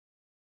COVID-19.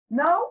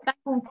 Now, to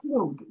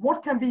conclude,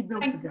 what can we do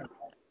together?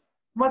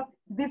 But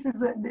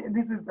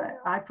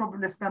I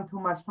probably spent too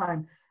much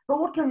time, but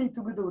what can we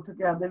do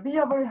together? We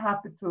are very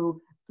happy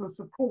to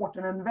support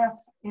and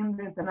invest in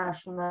the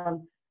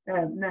international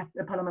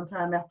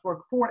parliamentary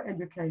network for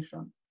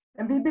education.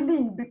 And we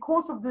believe,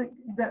 because of the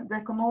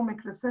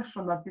economic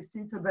recession that we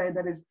see today,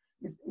 that is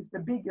the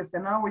biggest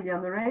in our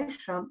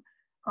generation,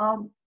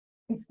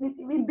 it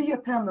will be a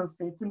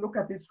tendency to look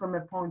at this from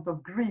a point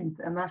of greed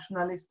and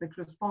nationalistic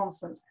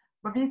responses.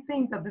 But we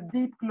think that the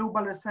deep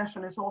global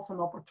recession is also an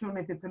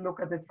opportunity to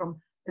look at it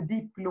from a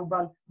deep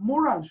global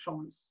moral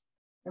choice.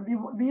 And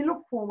we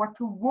look forward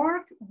to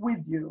work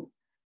with you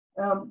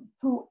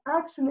to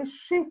actually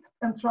shift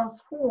and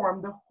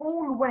transform the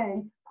whole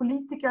way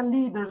political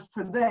leaders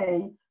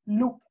today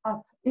look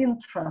at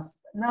interest,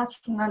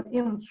 national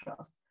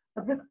interest.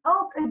 But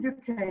without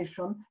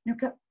education,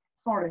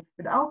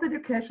 without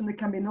education, there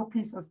can be no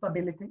peace and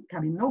stability,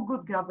 can be no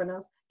good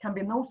governance, can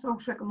be no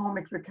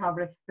socioeconomic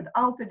recovery.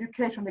 Without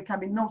education, there can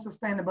be no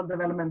sustainable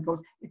development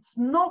goals. It's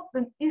not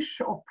an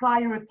issue of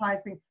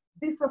prioritizing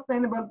this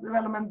sustainable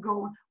development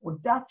goal or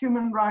that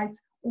human right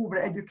over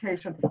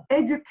education.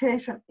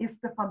 Education is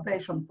the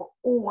foundation for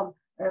all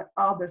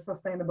other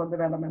sustainable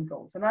development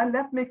goals. And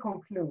let me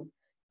conclude.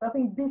 I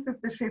think this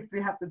is the shift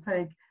we have to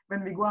take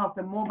when we go out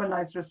and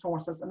mobilize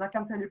resources. And I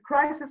can tell you,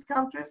 crisis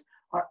countries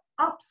are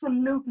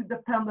absolutely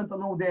dependent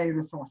on ODA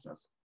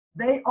resources.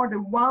 They are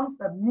the ones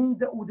that need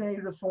the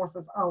ODA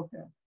resources out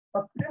there.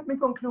 But let me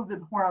conclude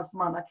with Horace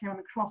Mann. I came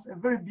across a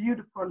very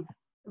beautiful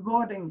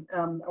wording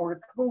or a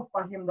quote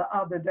by him the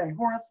other day.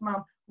 Horace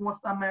Mann was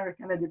the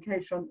American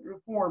education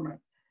reformer.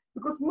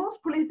 Because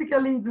most political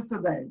leaders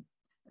today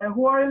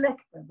who are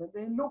elected,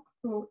 they look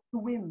to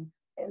win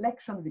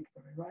election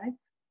victory, right?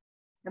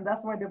 And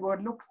that's why the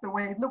world looks the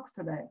way it looks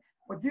today.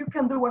 What you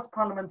can do as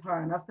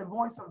parliamentarian, as the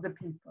voice of the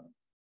people,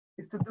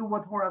 is to do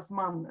what Horace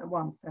Mann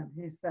once said.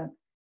 He said,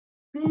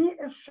 be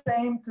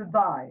ashamed to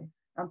die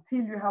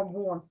until you have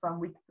won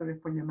some victory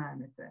for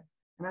humanity.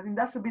 And I think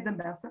that should be the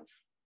message,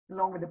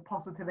 along with the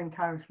positive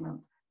encouragement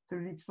to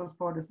reach those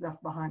furthest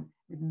left behind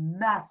with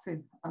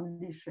massive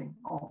unleashing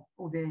of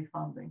ODA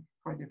funding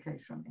for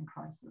education in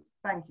crisis.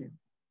 Thank you.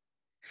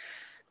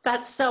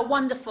 That's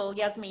wonderful,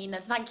 Yasmin,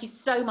 and thank you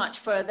so much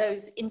for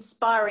those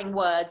inspiring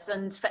words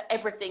and for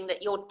everything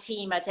that your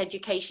team at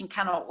Education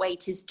Cannot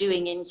Wait is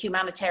doing in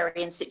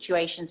humanitarian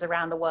situations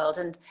around the world.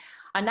 And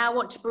I now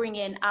want to bring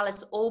in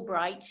Alice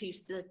Albright,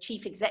 who's the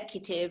Chief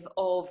Executive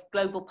of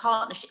Global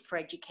Partnership for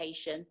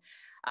Education.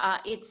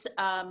 It's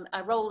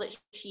a role that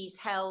she's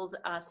held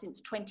since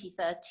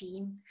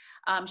 2013.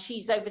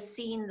 She's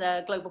overseen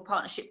the Global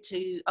Partnership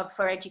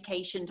for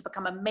Education to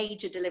become a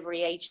major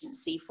delivery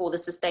agency for the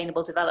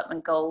Sustainable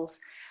Development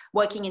Goals,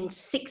 working in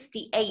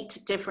 68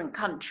 different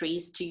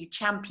countries to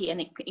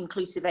champion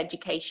inclusive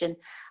education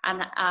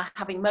and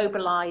having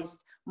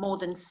mobilized more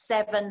than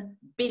 $7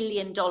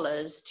 billion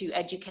to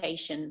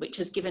education, which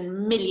has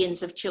given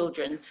millions of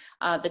children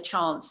the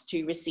chance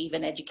to receive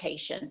an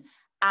education.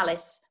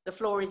 Alice, the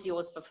floor is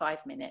yours for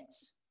 5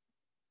 minutes.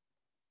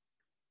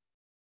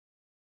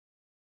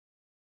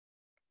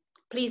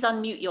 Please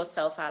unmute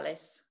yourself,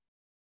 Alice.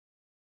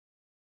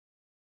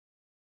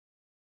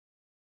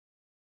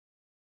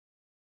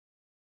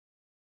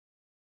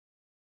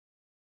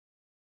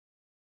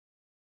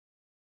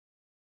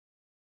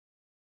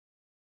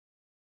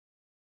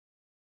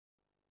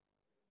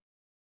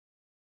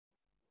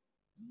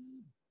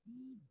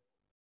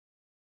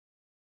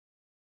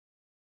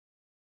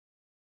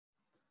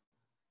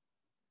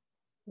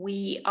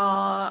 We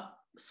are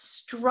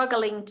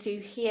struggling to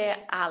hear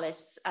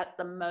Alice at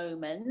the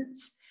moment,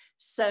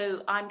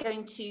 so I'm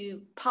going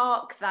to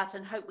park that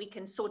and hope we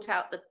can sort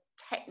out the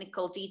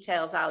technical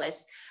details,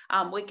 Alice.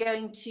 We're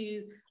going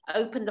to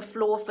open the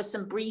floor for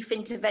some brief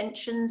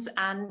interventions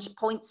and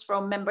points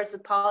from members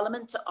of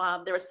Parliament.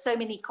 There are so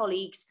many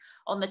colleagues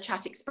on the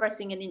chat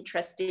expressing an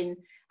interest in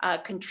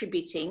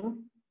contributing.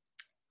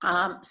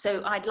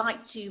 So I'd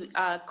like to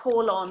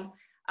call on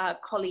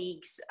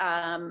colleagues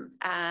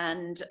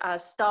and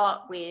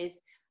start with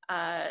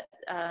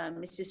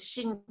Mrs.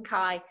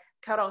 Shinkai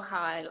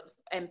Karoghil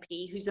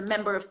MP, who's a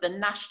member of the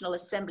National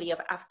Assembly of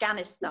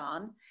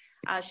Afghanistan.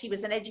 She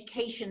was an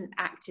education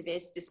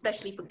activist,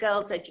 especially for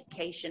girls'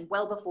 education,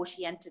 well before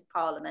she entered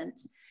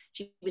Parliament.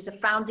 She was a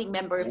founding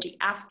member of the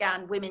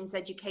Afghan Women's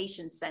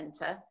Education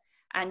Centre,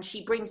 and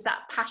she brings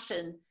that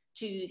passion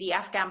to the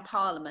Afghan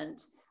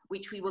Parliament,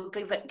 which we will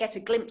get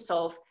a glimpse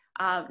of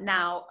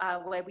now,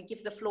 where we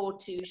give the floor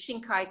to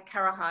Shinkai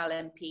Karoghil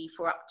MP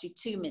for up to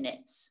 2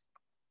 minutes.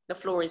 The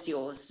floor is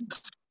yours.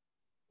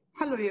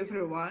 Hello,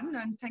 everyone,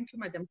 and thank you,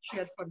 Madam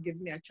Chair, for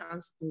giving me a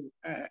chance to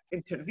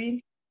intervene.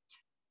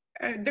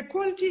 The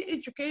quality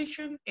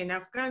education in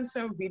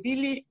Afghanistan, we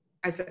really,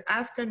 as an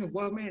Afghan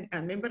woman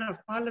and member of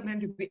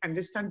Parliament, we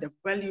understand the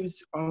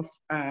values of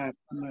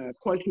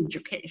quality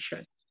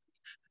education.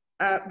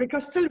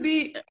 Because still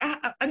we,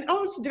 and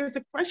also there's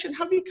a question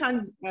how we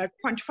can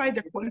quantify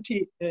the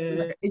quality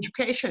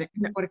education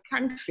in our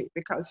country,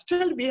 because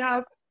still we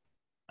have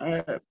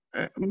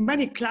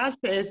many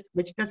classes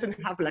which doesn't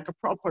have like a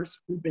proper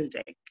school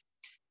building.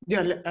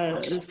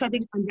 They're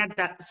studying under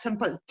that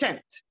simple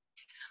tent.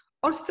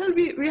 Or still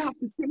we have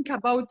to think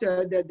about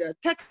the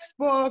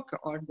textbook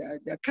or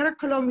the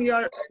curriculum we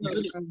are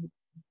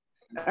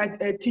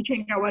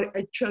teaching our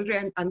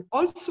children, and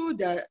also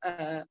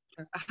the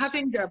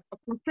having the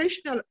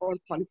professional or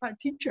qualified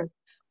teacher,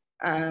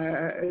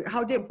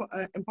 how they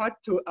impart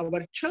to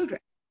our children.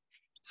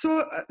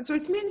 So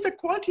it means the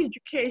quality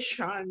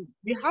education,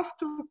 we have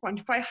to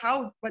quantify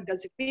what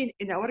does it mean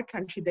in our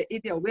country, the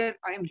area where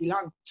I am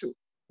belong to,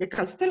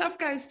 because still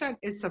Afghanistan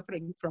is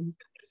suffering from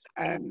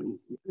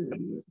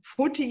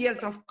 40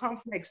 years of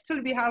conflict.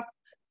 Still we have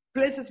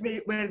places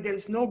where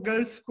there's no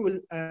girls' school,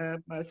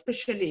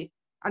 especially,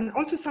 and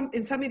also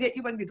in some area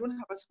even we don't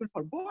have a school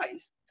for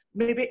boys.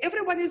 Maybe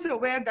everyone is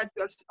aware that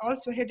we're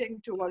also heading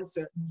towards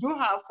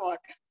Doha for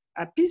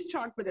a peace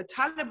talk with the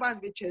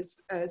Taliban, which is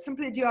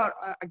simply they are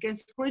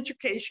against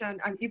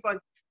co-education, and even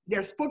their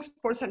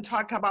spokesperson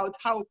talk about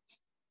how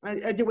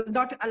they will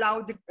not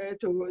allow the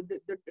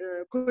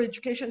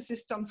co-education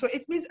system. So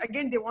it means,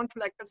 again, they want to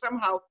like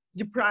somehow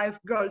deprive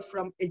girls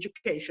from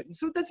education.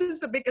 So this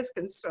is the biggest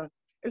concern.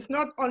 It's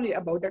not only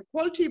about the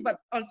quality, but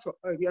also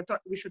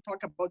we should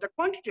talk about the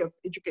quantity of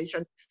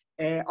education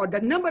or the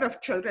number of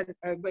children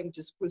going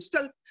to school.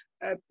 Still,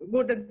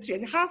 more than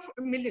 3.5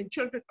 million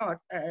children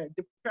are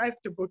deprived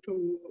to go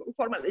to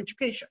formal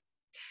education.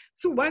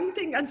 So one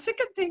thing, and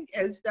second thing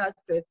is that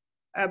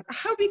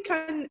how we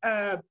can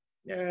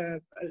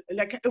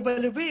like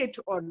evaluate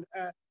on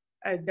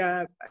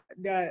the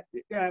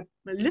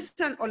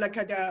listen or like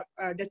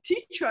the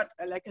teacher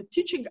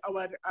teaching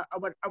our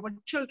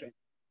children.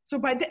 So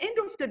by the end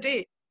of the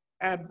day,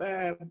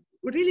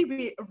 really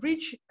we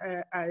reach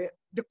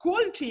the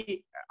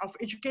quality of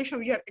education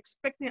we are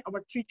expecting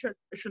our teacher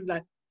should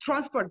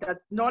transfer that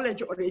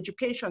knowledge or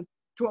education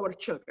to our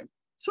children.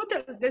 So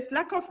there's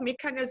lack of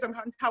mechanism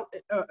on how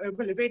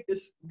evaluate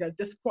this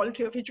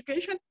quality of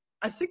education.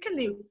 And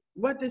secondly,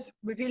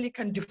 we really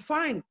can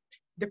define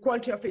the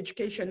quality of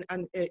education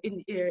and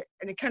in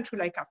a country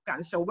like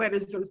Afghanistan,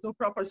 whereas there is no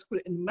proper school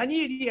in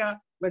many areas,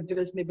 where there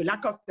is maybe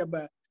lack of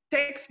the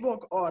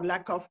textbook or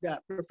lack of the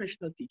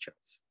professional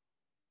teachers.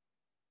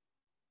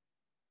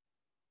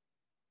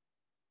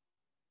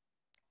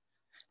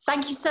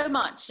 Thank you so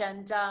much.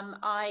 And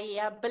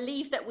I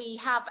believe that we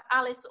have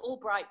Alice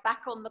Albright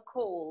back on the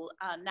call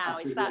now.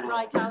 Is that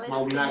right,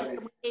 Alice? Can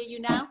we hear you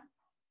now?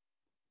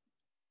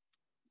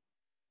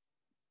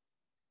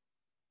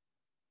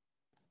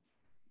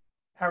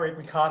 Harriet,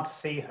 we can't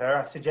see her.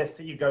 I suggest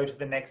that you go to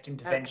the next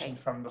intervention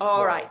from the floor.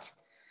 All right.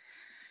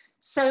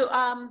 So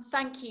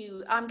thank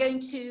you. I'm going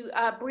to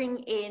bring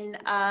in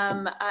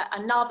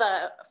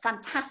another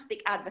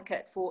fantastic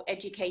advocate for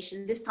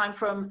education, this time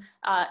from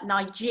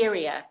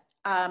Nigeria.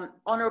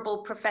 Honorable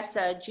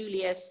Professor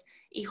Julius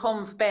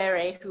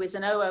Ihonvbere, who is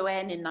an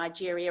OON in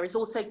Nigeria, is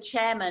also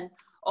chairman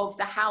of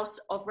the House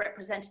of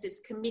Representatives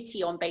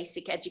Committee on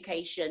Basic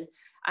Education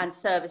and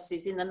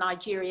Services in the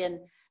Nigerian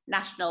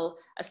National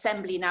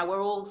Assembly. Now,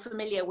 we're all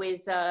familiar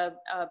with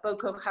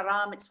Boko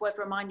Haram. It's worth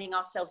reminding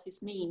ourselves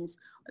this means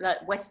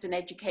that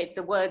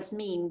the words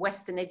mean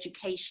Western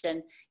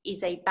education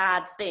is a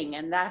bad thing,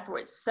 and therefore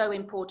it's so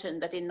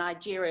important that in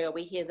Nigeria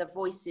we hear the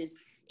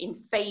voices in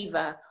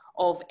favor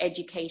of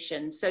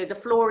education. So the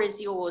floor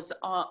is yours,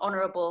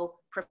 Honourable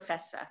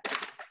Professor.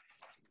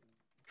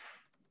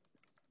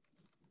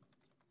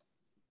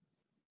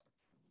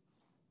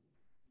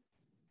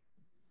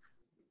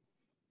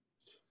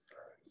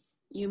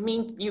 You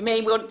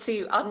may want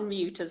to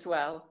unmute as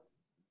well.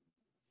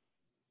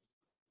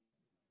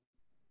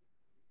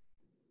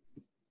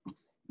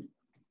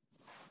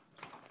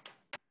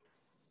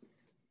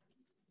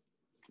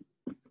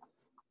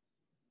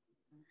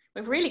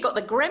 We've really got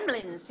the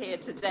gremlins here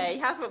today,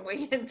 haven't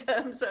we, in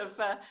terms of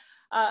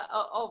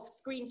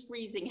screens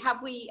freezing.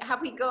 Have we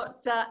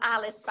got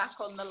Alice back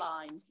on the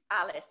line?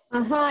 Alice.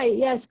 Hi,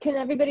 yes, can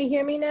everybody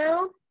hear me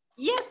now?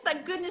 Yes,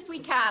 thank goodness we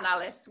can,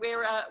 Alice.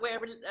 We're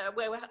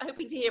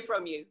hoping to hear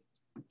from you.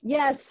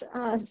 Yes,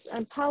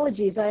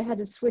 apologies, I had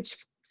to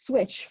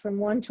switch from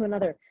one to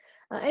another.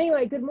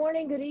 Anyway, good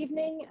morning, good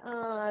evening.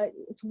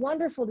 It's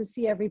wonderful to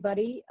see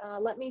everybody.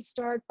 Let me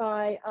start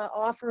by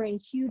offering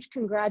huge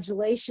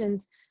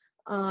congratulations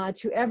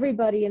to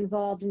everybody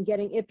involved in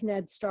getting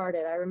IPNED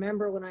started. I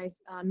remember when I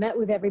met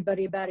with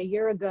everybody about a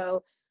year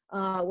ago,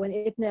 when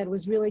IPNED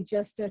was really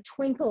just a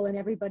twinkle in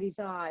everybody's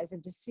eyes,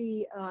 and to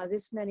see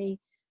this many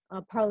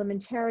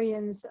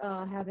parliamentarians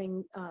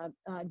having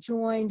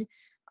joined,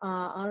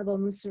 Honorable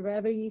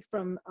Musarevi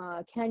from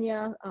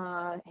Kenya,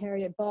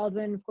 Harriet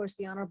Baldwin, of course,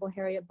 the Honorable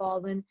Harriet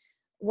Baldwin.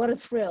 What a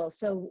thrill.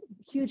 So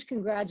huge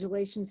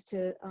congratulations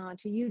to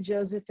you,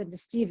 Joseph, and to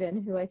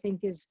Stephen, who I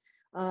think is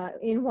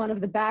in one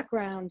of the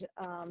background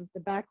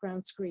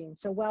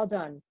screens. So well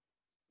done.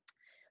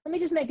 Let me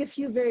just make a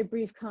few very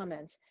brief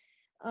comments.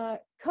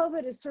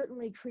 COVID has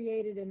certainly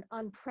created an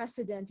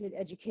unprecedented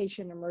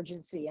education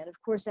emergency. And of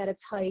course, at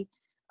its height,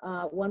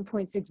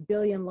 1.6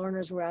 billion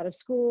learners were out of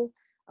school.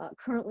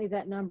 Currently,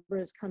 that number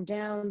has come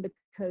down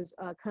because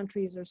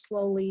countries are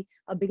slowly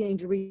beginning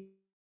to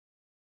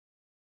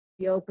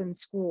reopen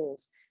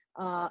schools.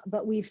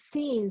 But we've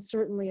seen,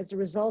 certainly as a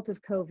result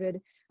of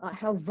COVID,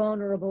 how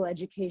vulnerable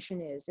education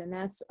is. And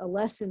that's a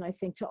lesson, I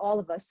think, to all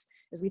of us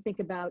as we think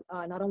about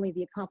not only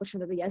the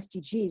accomplishment of the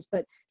SDGs,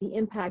 but the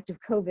impact of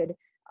COVID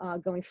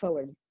going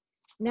forward.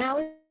 Now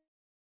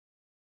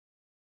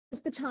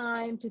is the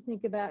time to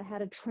think about how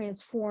to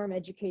transform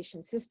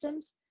education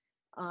systems,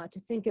 to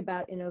think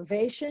about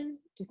innovation,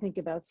 to think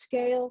about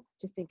scale,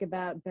 to think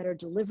about better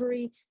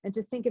delivery, and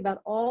to think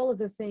about all of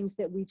the things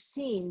that we've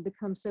seen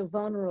become so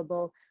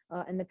vulnerable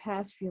in the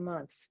past few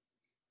months.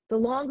 The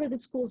longer the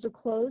schools are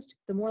closed,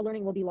 the more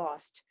learning will be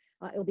lost.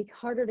 It'll be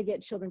harder to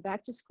get children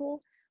back to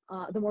school.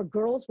 The more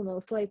girls will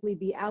most likely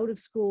be out of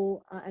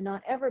school and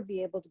not ever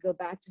be able to go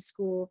back to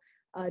school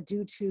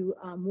due to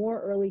more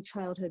early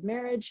childhood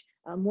marriage,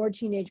 more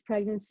teenage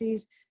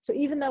pregnancies. So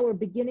even though we're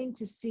beginning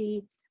to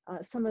see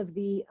some of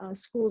the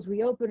schools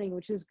reopening,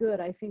 which is good,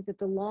 I think that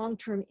the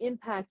long-term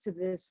impacts of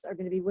this are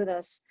going to be with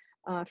us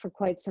for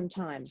quite some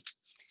time.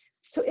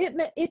 So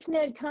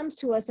IPNED comes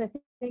to us, I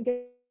think,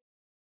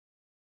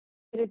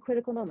 at a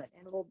critical moment,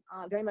 and will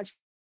very much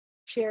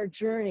share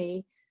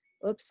journey.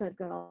 Oops, I've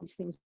got all these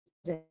things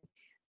in.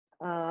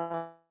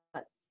 A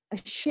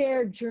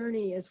shared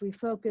journey as we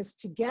focus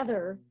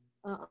together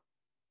on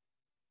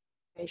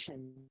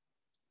innovation.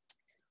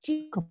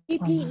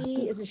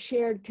 GPE is a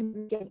shared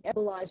commitment to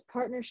mobilize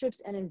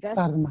partnerships and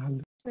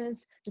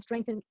investments to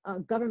strengthen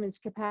government's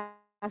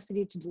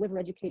capacity to deliver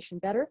education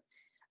better.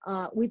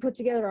 We put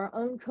together our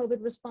own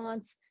COVID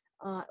response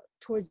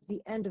towards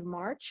the end of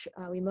March.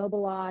 We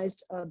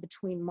mobilized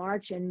between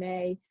March and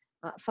May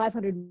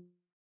 $500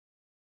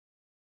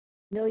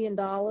 million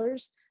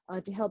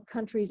to help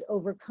countries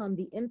overcome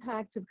the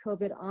impacts of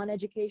COVID on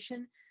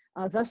education.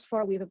 Thus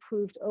far, we've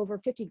approved over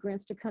 50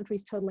 grants to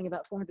countries totaling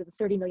about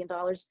 $430 million,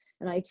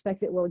 and I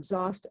expect it will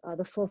exhaust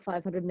the full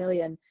 $500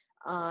 million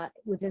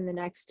within the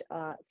next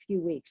few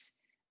weeks.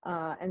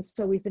 And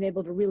so we've been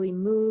able to really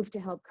move to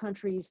help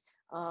countries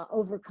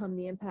overcome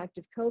the impact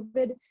of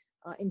COVID.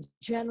 In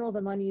general, the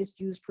money is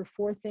used for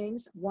four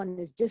things. One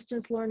is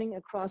distance learning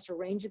across a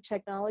range of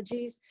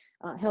technologies,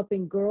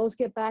 helping girls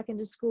get back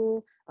into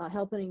school,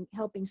 helping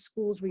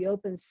schools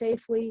reopen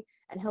safely,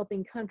 and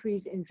helping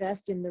countries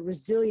invest in the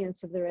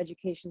resilience of their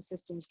education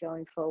systems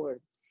going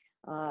forward.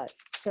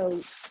 So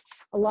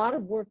a lot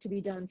of work to be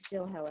done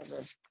still,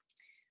 however.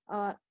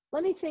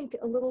 Let me think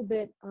a little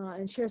bit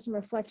and share some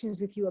reflections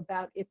with you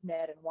about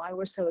IPMED and why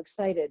we're so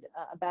excited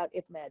about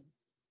IPMED.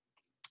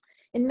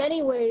 In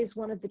many ways,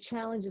 one of the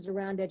challenges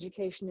around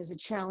education is a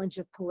challenge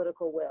of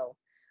political will.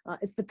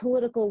 It's the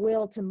political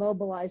will to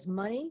mobilize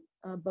money,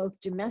 both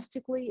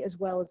domestically as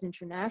well as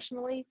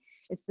internationally.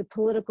 It's the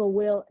political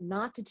will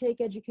not to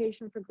take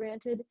education for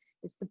granted.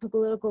 It's the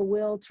political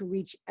will to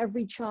reach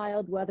every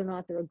child, whether or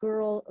not they're a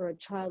girl or a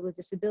child with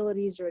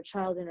disabilities or a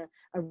child in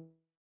a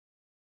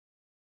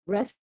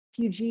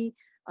refugee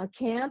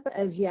camp,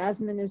 as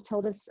Yasmin has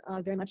told us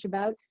very much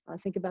about.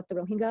 Think about the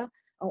Rohingya.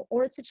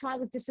 Or it's a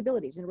child with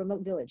disabilities in a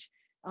remote village.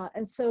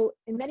 And so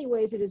in many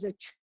ways, it is a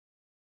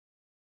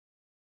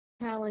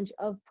challenge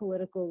of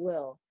political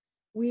will.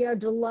 We are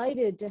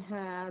delighted to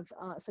have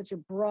such a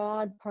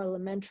broad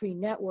parliamentary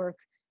network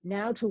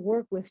now to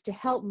work with to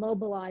help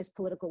mobilize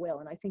political will.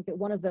 And I think that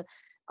one of the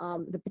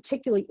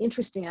particularly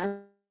interesting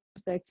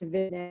aspects of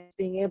it is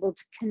being able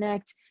to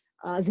connect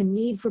the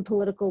need for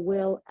political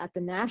will at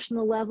the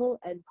national level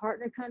and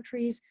partner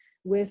countries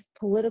with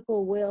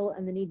political will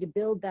and the need to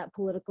build that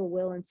political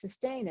will and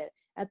sustain it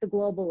at the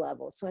global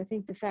level. So I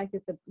think the fact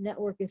that the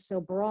network is so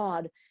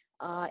broad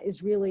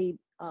is really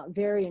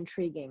very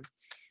intriguing.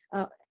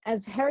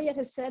 As Harriet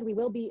has said, we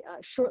will be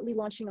shortly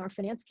launching our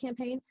finance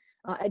campaign.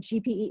 At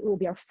GPE, it will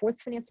be our fourth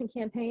financing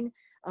campaign.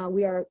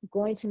 We are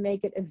going to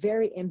make it a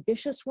very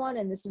ambitious one,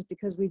 and this is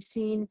because we've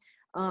seen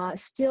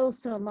still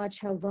so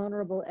much how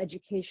vulnerable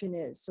education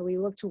is. So we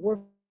look to work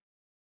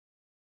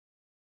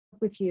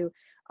with you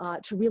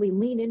to really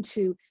lean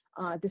into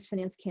this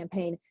finance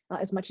campaign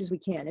as much as we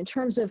can. In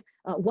terms of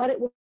what it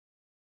will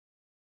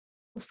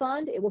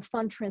fund, it will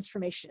fund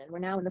transformation. And we're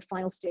now in the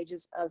final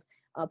stages of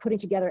putting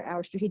together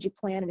our strategic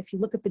plan. And if you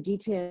look at the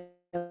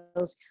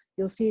details,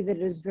 you'll see that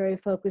it is very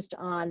focused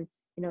on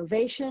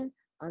innovation,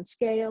 on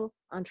scale,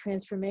 on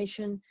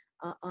transformation,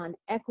 on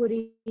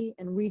equity,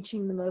 and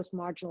reaching the most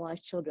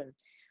marginalized children.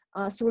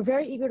 So we're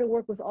very eager to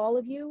work with all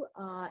of you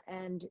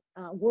and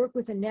work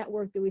with a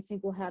network that we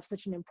think will have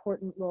such an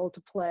important role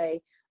to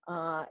play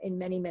in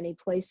many, many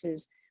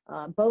places,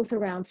 both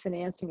around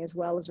financing as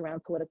well as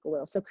around political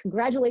will. So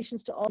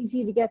congratulations to all.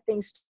 Easy to get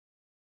things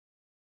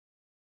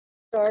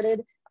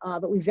started,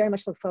 but we very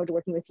much look forward to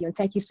working with you. And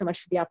thank you so much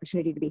for the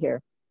opportunity to be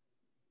here.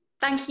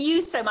 Thank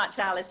you so much,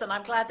 Alice, and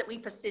I'm glad that we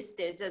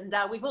persisted. And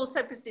we've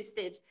also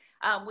persisted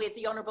with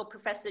the Honourable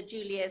Professor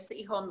Julius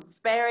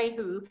Ihom-Berry,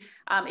 who,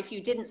 if you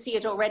didn't see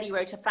it already,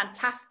 wrote a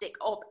fantastic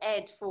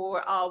op-ed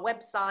for our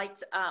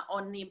website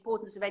on the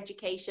importance of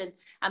education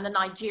and the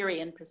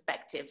Nigerian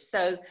perspective.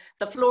 So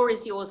the floor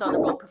is yours,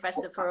 Honourable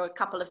Professor, for a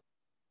couple of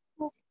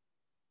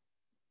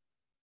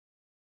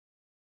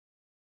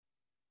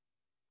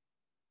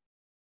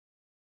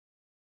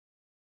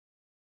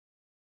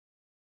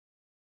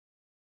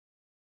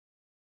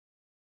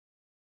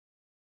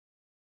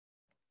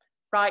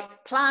Right,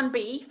 plan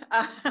B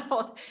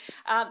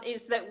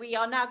is that we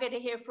are now going to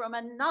hear from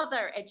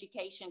another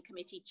Education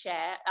Committee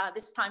chair,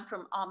 this time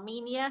from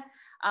Armenia.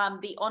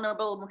 The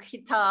Honourable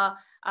Mukhtar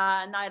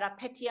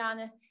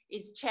Nairapetian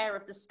is chair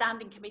of the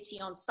Standing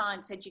Committee on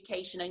Science,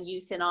 Education and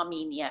Youth in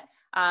Armenia.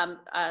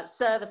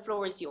 Sir, the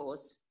floor is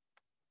yours.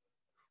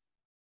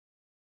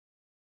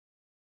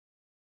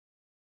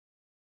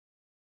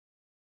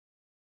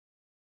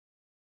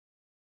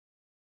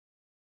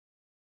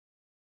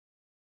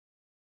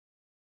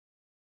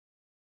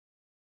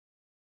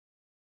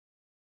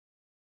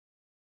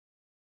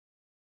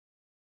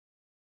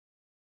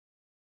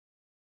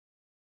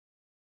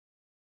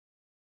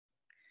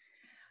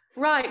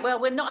 Right, well,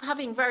 we're not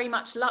having very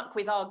much luck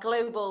with our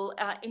global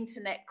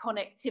internet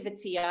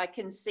connectivity, I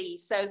can see.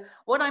 So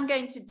what I'm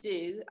going to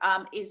do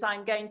is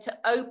I'm going to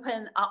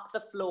open up the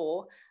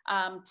floor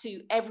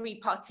to every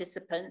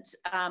participant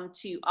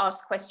to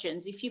ask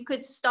questions. If you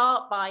could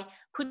start by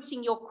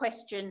putting your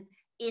question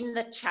in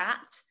the chat.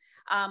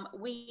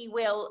 We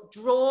will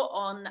draw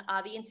on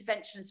the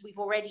interventions we've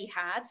already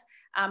had,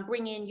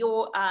 bring in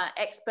your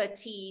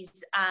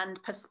expertise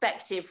and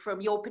perspective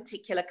from your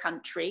particular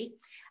country.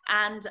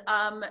 And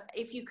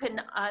if you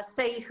can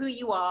say who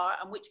you are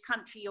and which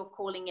country you're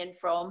calling in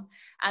from,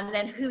 and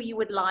then who you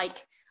would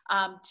like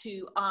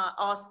to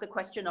ask the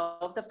question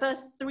of. The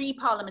first three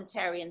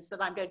parliamentarians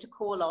that I'm going to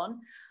call on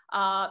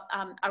are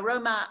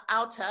Aroma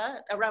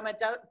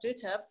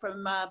Dutta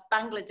from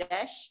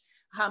Bangladesh,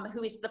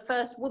 who is the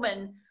first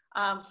woman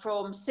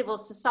from civil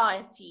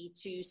society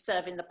to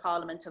serve in the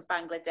Parliament of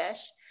Bangladesh.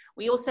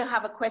 We also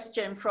have a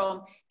question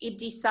from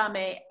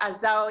Ibtisame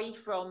Azawi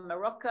from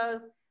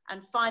Morocco.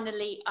 And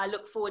finally, I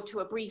look forward to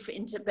a brief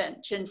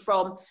intervention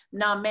from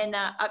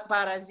Namena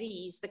Akbar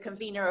Aziz, the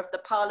convener of the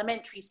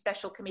Parliamentary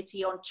Special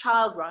Committee on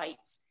Child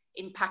Rights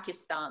in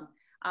Pakistan.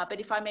 But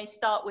if I may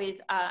start with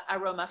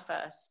Aroma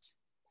first.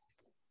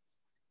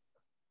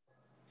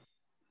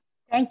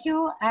 Thank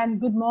you, and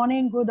good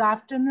morning, good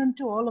afternoon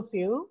to all of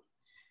you.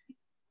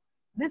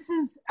 This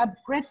is a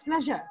great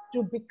pleasure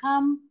to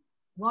become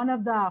one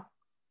of the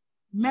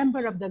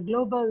member of the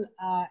Global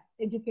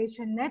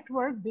Education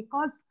Network,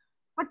 because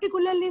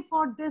particularly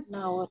for this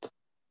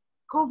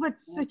COVID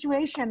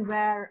situation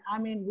where, I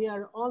mean, we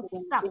are all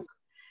stuck,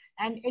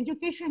 and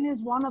education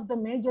is one of the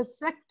major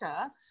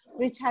sector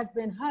which has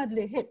been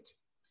hardly hit.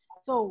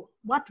 So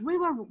what we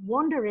were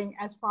wondering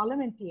as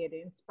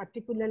parliamentarians,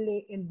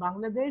 particularly in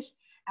Bangladesh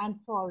and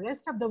for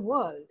rest of the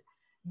world,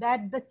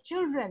 that the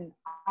children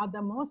are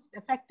the most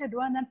affected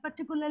one, and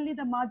particularly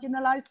the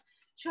marginalized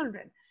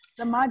children.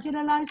 The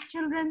marginalized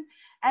children,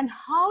 and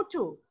how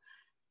to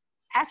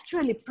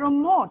actually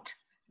promote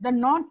the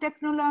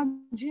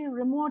non-technology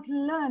remote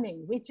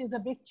learning, which is a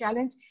big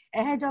challenge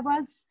ahead of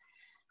us.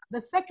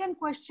 The second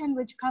question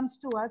which comes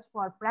to us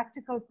for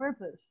practical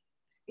purpose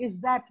is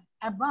that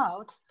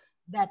about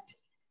that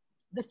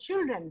the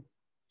children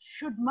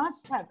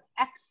must have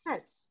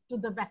access to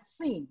the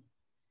vaccine,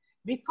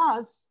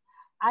 because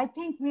I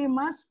think we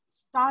must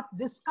start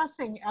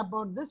discussing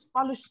about this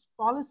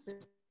policy,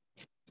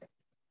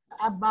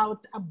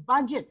 about a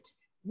budget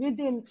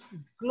within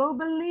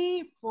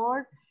globally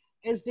for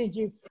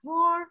SDG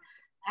 4.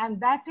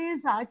 And that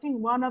is, I think,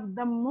 one of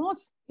the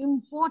most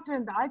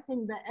important, I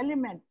think, the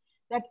element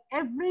that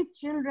every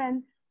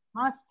children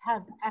must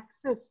have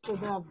access to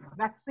the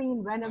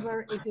vaccine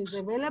whenever it is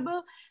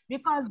available,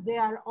 because they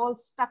are all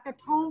stuck at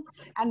home.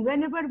 And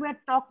whenever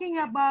we're talking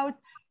about,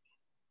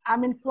 I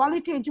mean,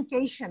 quality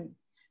education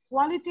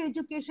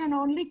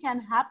only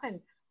can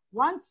happen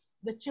once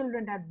the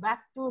children are back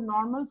to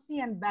normalcy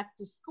and back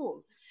to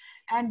school.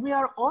 And we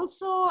are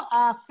also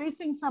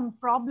facing some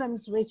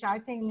problems, which I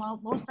think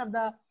most of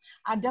the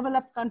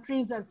developed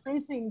countries are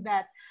facing,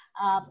 that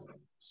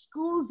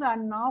schools are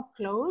now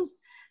closed.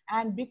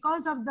 And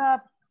because of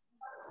the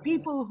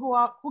people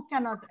who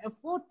cannot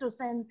afford to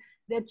send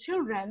their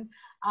children,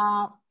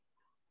 are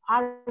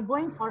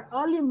going for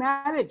early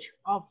marriage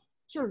of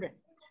children,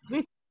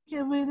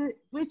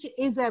 which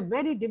is a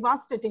very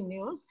devastating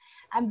news.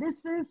 And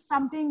this is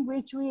something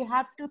which we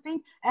have to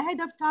think ahead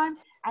of time,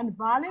 and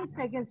violence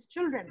against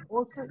children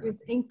also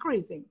is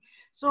increasing.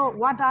 So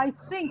what I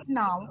think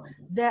now,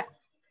 the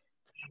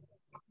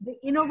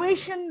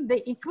innovation,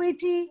 the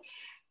equity,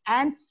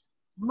 and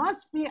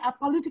must be a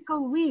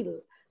political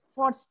will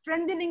for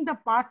strengthening the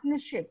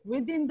partnership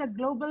within the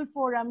global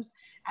forums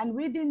and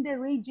within the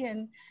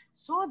region,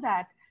 so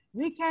that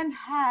we can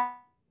have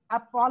a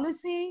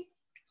policy,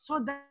 so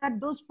that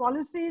those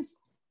policies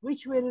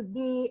which we will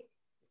be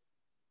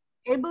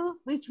able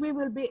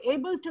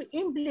to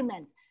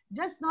implement,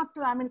 just not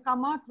to, I mean,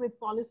 come out with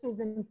policies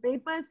in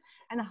papers,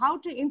 and how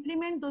to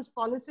implement those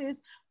policies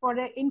for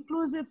an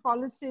inclusive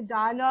policy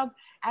dialogue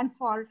and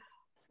for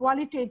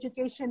quality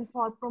education,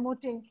 for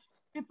promoting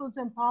people's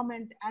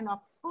empowerment and of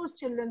course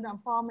children's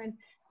empowerment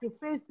to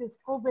face this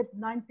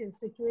COVID-19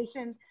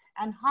 situation,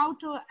 and how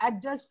to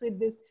adjust with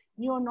this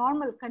new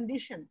normal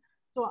condition.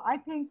 So I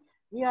think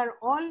we are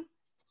all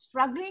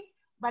struggling,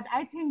 but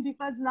I think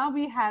because now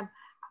we have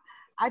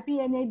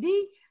IPNAD,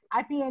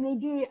 I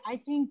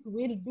think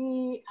will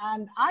be,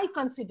 and I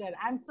consider,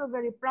 I'm so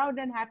very proud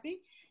and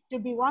happy to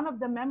be one of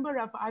the member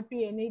of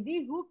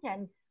IPNAD who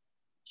can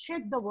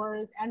shake the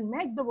world and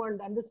make the world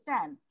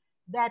understand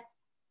that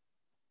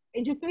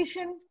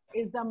education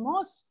is the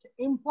most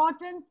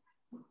important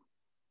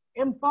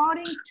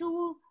empowering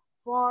tool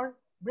for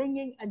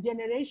bringing a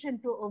generation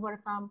to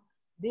overcome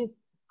this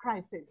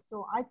crisis.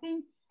 So I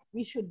think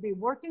we should be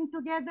working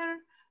together.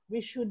 We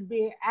should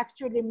be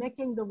actually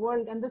making the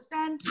world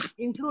understand,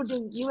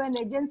 including UN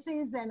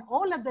agencies and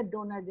all of the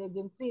donor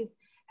agencies,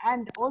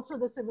 and also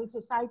the civil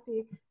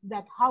society,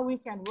 that how we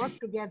can work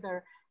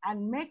together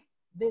and make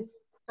this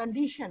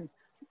condition,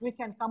 we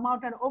can come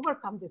out and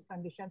overcome this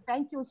condition.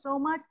 Thank you so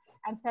much,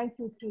 and thank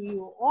you to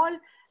you all,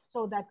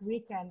 so that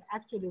we can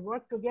actually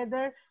work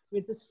together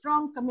with a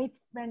strong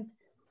commitment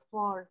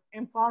for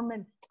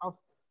empowerment of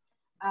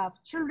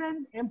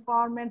children,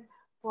 empowerment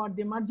for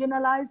the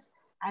marginalized,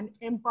 and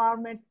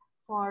empowerment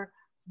for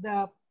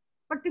the,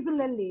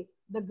 particularly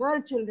the girl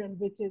children,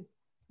 which is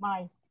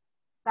my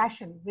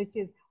passion, which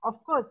is,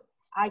 of course,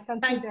 I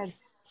consider.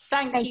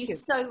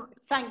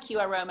 Thank you,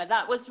 Aroma.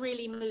 That was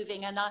really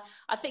moving. And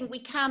I think we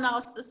can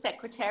ask the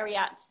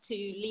Secretariat to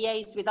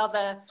liaise with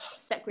other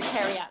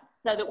secretariats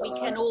so that we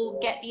can all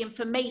get the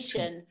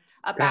information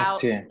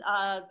about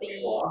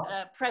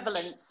the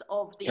prevalence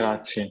of the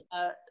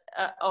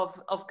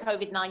of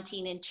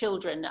COVID-19 in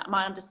children.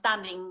 My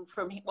understanding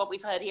from what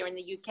we've heard here in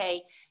the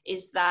UK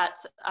is that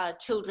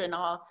children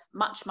are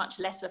much, much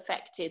less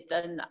affected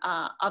than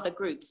other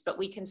groups, but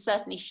we can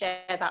certainly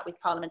share that with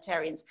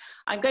parliamentarians.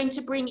 I'm going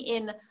to bring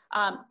in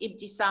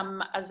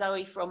Ibtisam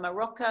Azoui from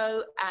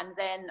Morocco, and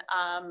then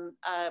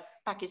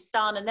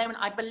Pakistan, and then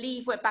I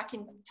believe we're back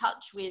in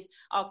touch with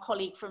our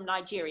colleague from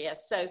Nigeria.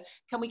 So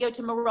can we go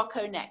to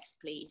Morocco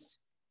next, please?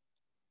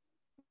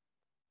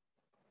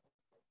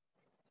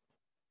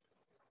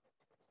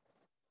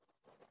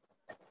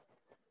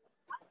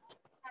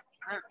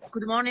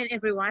 Good morning,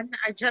 everyone.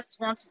 I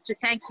just wanted to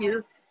thank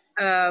you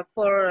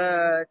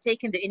for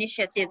taking the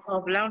initiative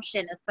of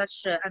launching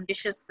such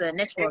ambitious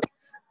network.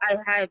 I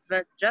have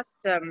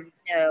just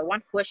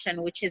one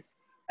question, which is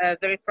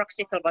very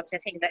practical, but I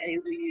think that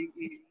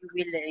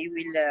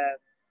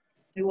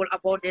you will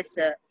abort it.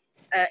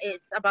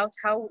 It's about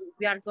how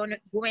we are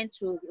going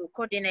to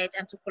coordinate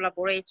and to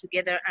collaborate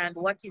together, and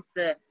what is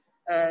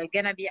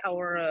going to be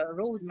our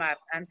roadmap,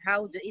 and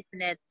how the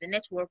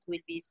network will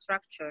be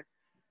structured.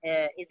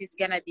 Is it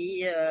going to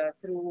be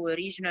through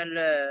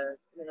regional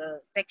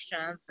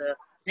sections,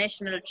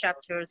 national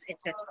chapters,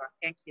 etc.?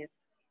 Thank you.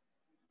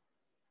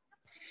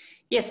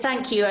 Yes,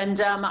 thank you. And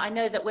I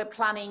know that we're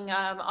planning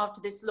after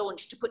this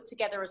launch to put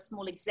together a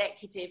small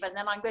executive, and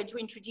then I'm going to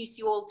introduce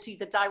you all to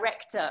the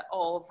director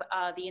of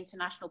the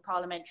International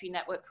Parliamentary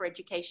Network for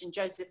Education,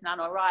 Joseph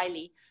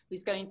Nan-O'Reilly,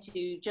 who's going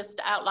to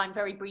just outline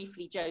very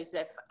briefly,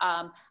 Joseph,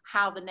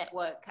 how the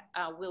network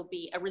will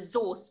be a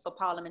resource for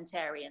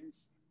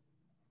parliamentarians.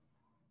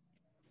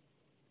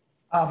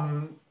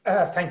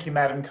 Thank you,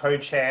 Madam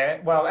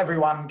Co-Chair. Well,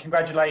 everyone,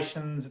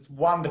 congratulations. It's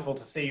wonderful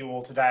to see you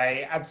all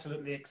today.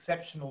 Absolutely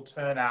exceptional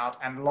turnout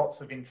and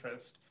lots of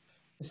interest.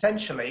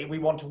 Essentially, we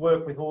want to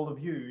work with all of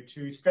you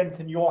to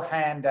strengthen your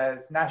hand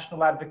as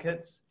national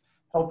advocates,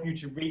 help you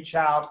to reach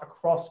out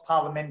across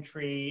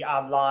parliamentary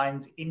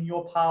lines in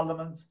your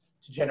parliaments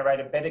to generate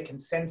a better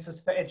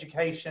consensus for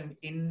education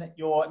in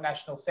your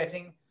national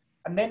setting,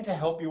 and then to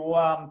help you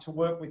to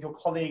work with your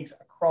colleagues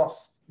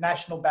across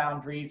national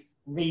boundaries,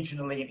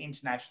 regionally and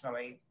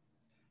internationally.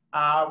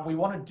 We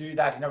want to do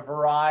that in a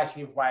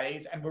variety of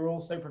ways, and we're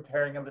also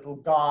preparing a little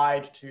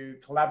guide to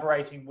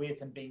collaborating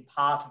with and being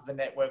part of the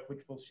network,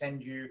 which we'll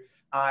send you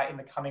in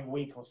the coming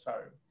week or so.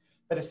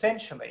 But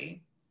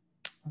essentially,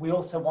 we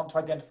also want to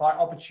identify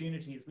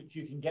opportunities which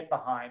you can get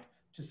behind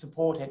to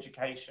support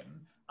education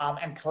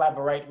and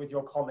collaborate with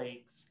your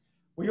colleagues.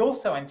 We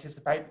also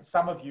anticipate that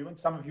some of you, and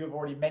some of you have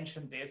already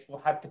mentioned this, will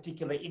have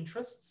particular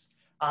interests.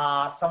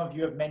 Some of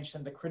you have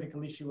mentioned the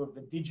critical issue of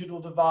the digital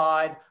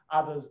divide,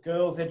 others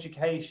girls'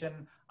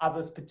 education,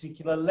 others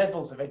particular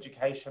levels of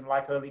education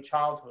like early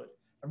childhood.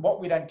 And what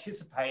we'd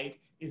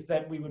anticipate is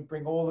that we would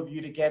bring all of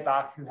you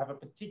together who have a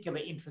particular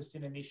interest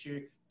in an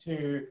issue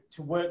to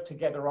work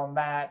together on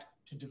that,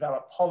 to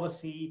develop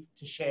policy,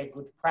 to share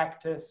good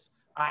practice,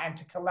 and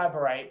to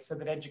collaborate so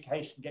that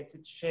education gets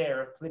its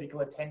share of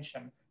political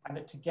attention, and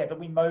that together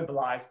we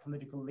mobilize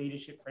political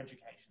leadership for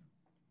education.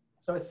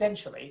 So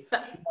essentially, we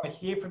want to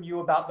hear from you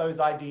about those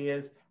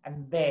ideas,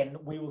 and then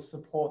we will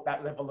support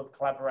that level of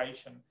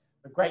collaboration.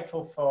 We're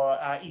grateful for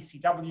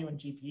ECW and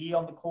GPE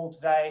on the call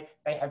today.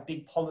 They have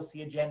big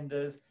policy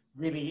agendas,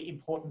 really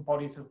important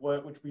bodies of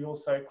work, which we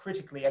also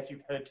critically, as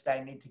you've heard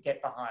today, need to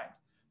get behind.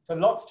 So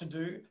lots to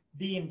do.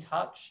 Be in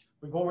touch.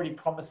 We've already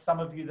promised some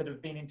of you that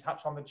have been in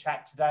touch on the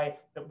chat today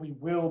that we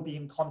will be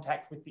in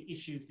contact with the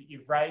issues that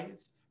you've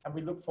raised, and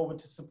we look forward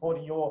to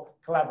supporting your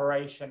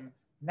collaboration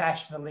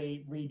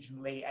nationally,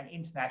 regionally, and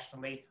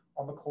internationally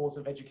on the cause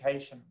of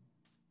education.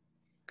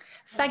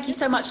 Thank you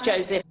so much,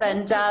 Joseph.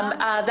 And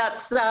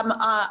that's,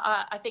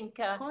 I think,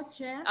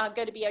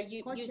 going to be a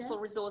useful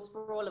resource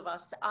for all of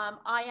us.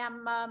 I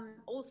am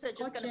also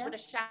just going to put a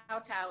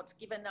shout out,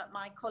 given that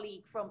my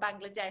colleague from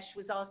Bangladesh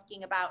was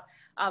asking about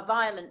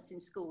violence in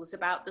schools,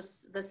 about the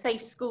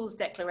Safe Schools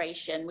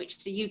Declaration,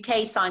 which the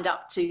UK signed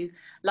up to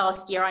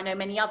last year. I know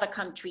many other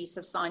countries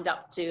have signed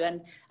up to,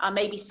 and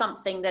maybe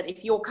something that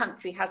if your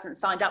country hasn't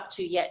signed up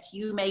to yet,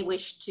 you may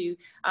wish to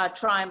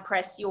try and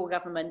press your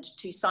government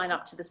to sign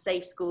up to the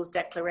Safe Schools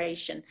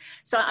Declaration.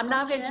 So I'm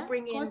now going to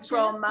bring in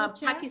from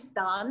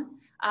Pakistan.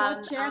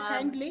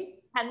 Kindly.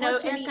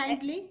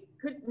 Kindly.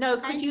 Could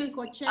you?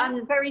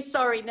 I'm very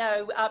sorry.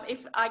 No,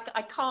 if I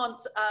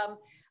can't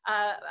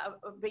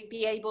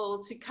be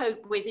able to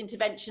cope with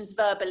interventions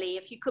verbally.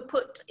 If you could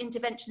put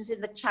interventions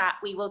in the chat,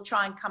 we will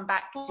try and come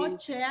back to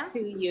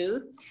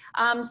you.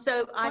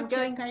 So I'm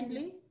going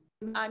to.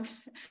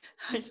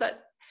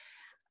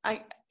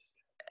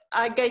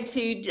 I'm going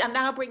to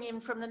now bring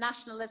in from the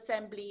National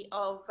Assembly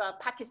of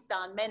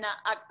Pakistan, Mena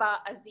Akbar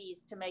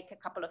Aziz, to make a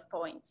couple of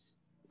points.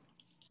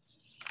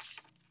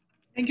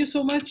 Thank you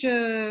so much,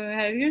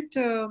 Harriet.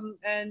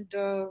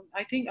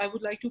 I think I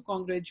would like to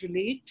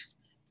congratulate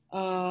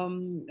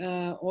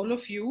all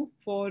of you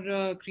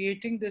for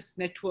creating this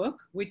network,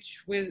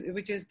 which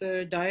is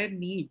the dire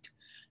need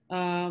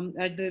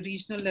at the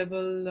regional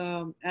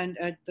level and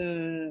at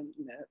the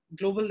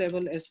global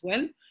level as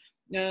well.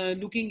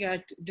 Looking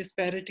at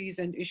disparities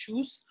and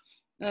issues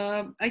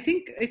I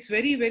think it's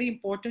very, very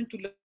important to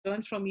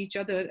learn from each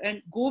other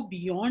and go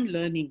beyond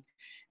learning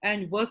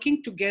and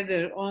working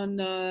together on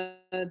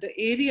the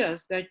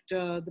areas that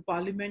the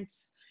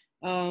parliaments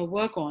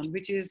work on,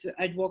 which is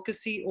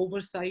advocacy,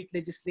 oversight,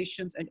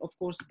 legislations, and of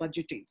course,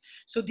 budgeting.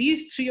 So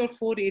these 3 or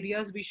 4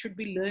 areas we should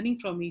be learning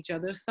from each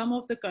other. Some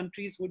of the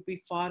countries would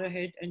be far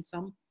ahead and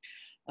some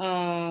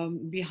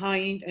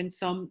behind and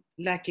some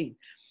lacking.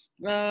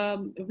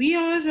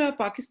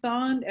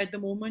 Pakistan at the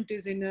moment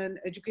is in an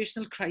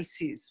educational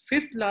crisis,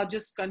 5th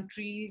largest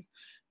country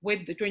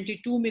with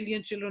 22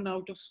 million children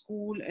out of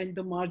school, and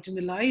the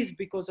marginalized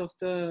because of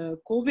the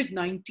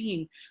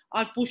COVID-19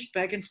 are pushed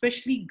back, and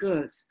especially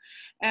girls.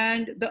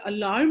 And the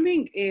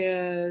alarming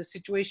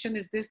situation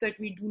is this, that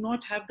we do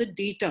not have the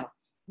data.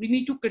 We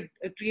need to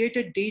create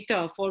a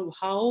data for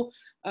how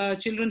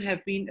children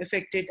have been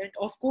affected. And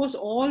of course,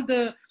 all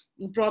the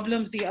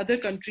problems the other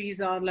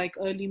countries are, like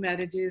early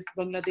marriages,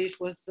 Bangladesh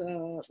was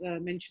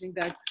mentioning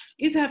that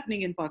is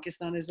happening in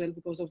Pakistan as well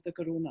because of the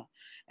corona.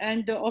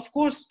 And of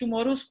course,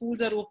 tomorrow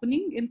schools are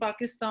opening in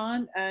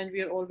Pakistan and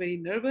we are all very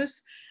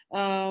nervous.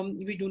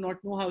 We do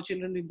not know how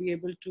children will be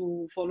able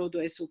to follow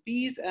the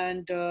SOPs,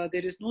 and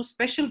there is no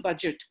special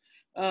budget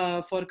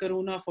for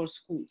corona for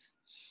schools.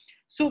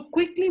 So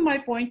quickly, my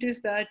point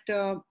is that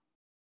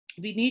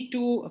we need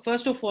to,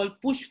 first of all,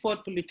 push for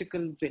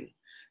political will.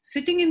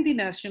 Sitting in the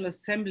National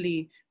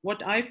Assembly,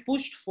 what I've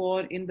pushed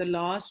for in the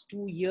last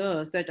 2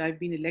 years that I've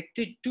been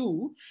elected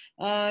to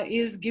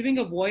is giving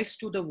a voice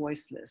to the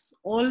voiceless,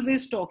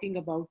 always talking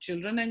about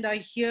children. And I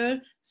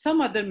hear some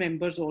other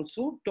members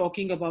also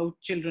talking about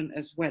children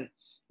as well.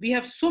 We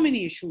have so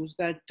many issues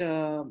that,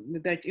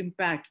 that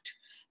impact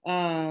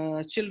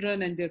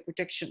children and their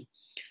protection.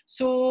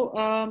 So,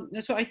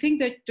 so I think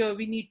that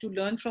we need to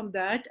learn from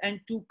that and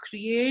to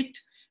create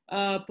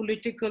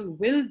political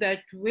will that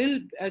will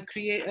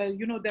create,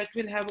 that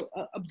will have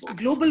a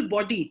global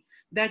body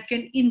that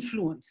can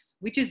influence,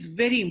 which is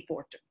very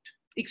important,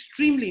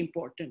 extremely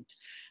important,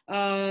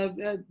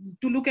 to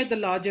look at the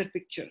larger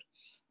picture.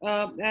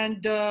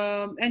 And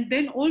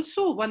then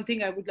also one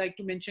thing I would like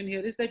to mention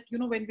here is that,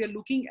 when we are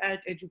looking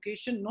at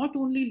education, not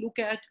only look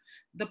at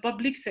the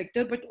public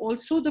sector, but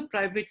also the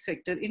private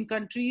sector in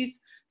countries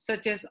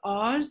such as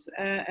ours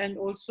and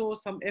also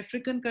some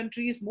African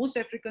countries, most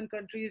African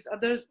countries,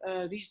 others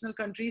regional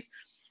countries.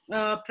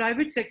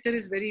 Private sector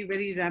is very,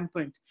 very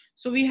rampant.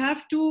 So we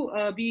have to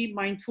be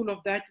mindful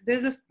of that.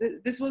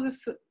 This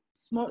was a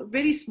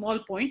very small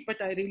point,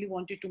 but I really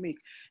wanted to make.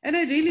 And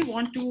I really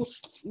want to,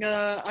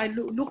 I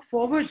look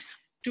forward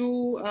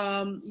to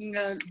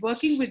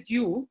working with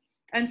you,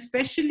 and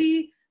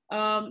especially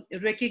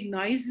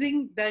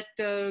recognizing that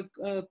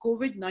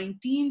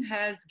COVID-19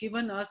 has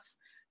given us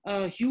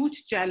a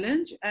huge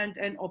challenge and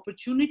an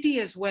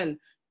opportunity as well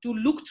to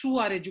look through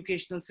our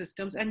educational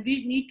systems. And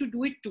we need to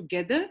do it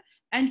together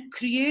and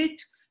create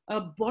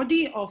a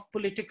body of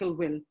political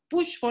will,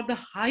 push for the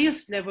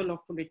highest level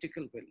of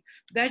political will.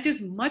 That is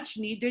much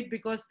needed,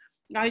 because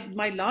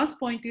my last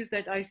point is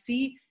that I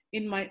see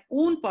in my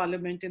own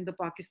parliament, in the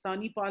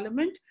Pakistani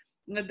parliament,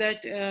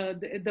 that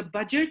the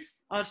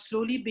budgets are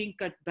slowly being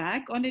cut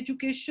back on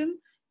education.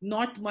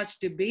 Not much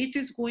debate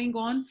is going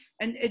on,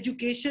 and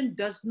education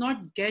does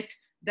not get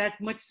that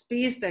much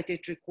space that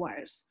it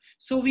requires.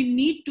 So we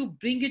need to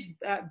bring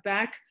it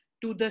back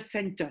to the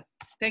center.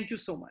 Thank you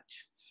so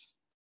much.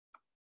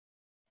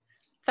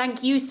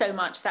 Thank you so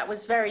much. That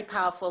was very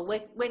powerful.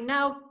 We're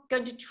now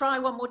going to try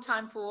one more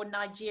time for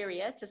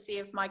Nigeria to see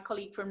if my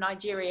colleague from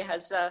Nigeria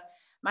has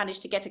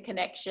managed to get a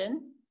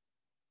connection.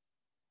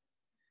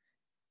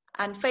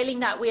 And failing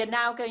that, we are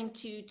now going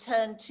to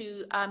turn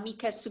to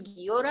Mika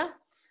Sugiura,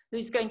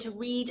 who's going to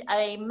read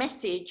a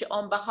message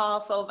on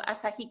behalf of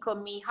Asahiko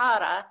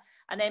Mihara,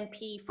 an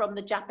MP from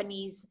the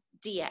Japanese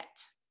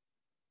Diet.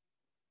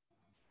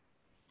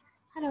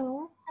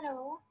 Hello.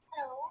 Hello.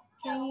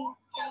 Hello.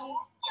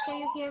 Can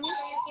you hear me?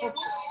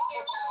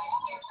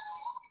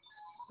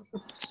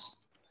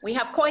 We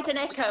have quite an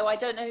echo. I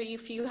don't know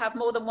if you have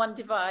more than one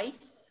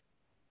device.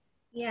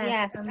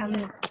 Yes. Can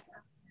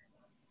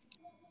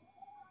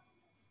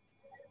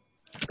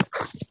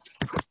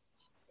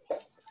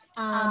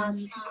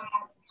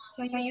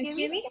you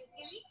hear me?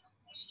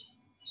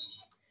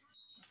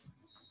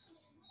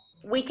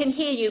 We can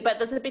hear you, but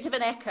there's a bit of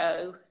an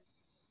echo.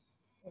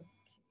 I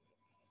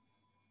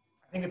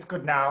think it's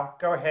good now.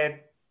 Go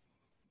ahead.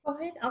 Go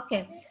ahead.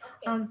 Okay.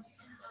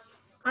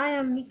 I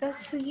am Mika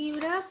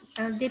Sugiura,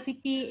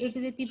 Deputy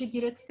Executive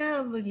Director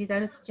of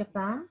Results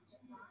Japan.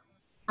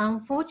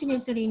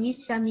 Unfortunately,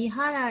 Mr.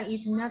 Mihara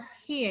is not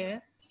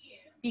here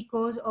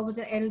because of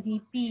the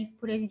LDP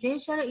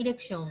presidential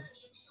election.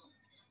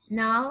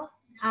 Now,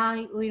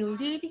 I will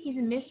read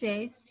his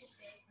message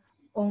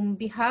on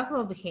behalf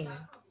of him.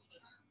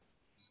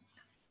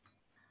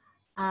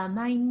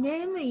 My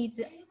name is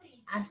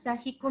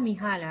Asahiko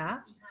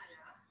Mihara,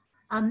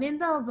 a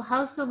member of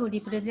House of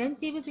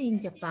Representatives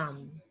in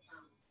Japan.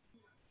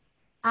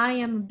 I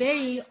am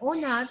very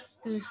honored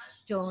to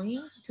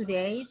join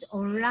today's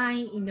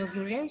online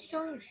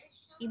inauguration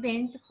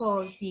event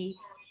for the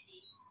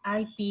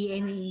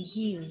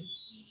IPNED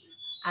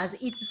as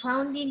its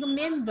founding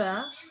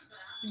member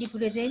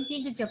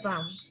representing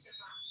Japan.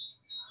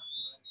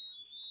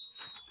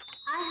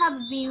 I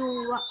have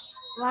been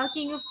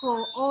working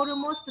for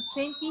almost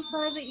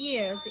 25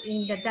 years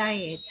in the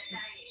Diet.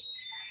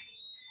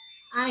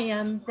 I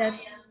am the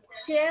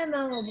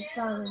chairman of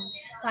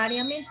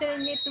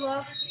Parliamentary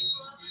Network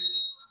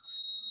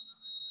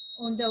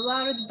on the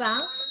World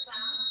Bank,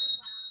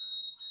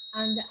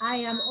 and I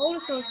am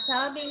also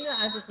serving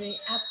as the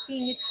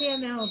acting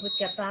chairman of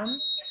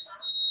Japan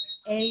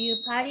AU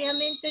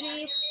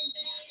Parliamentary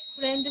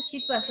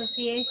Friendship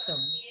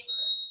Association.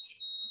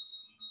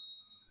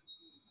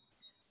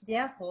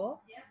 Therefore,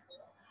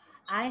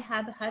 I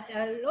have had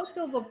a lot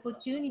of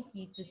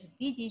opportunities to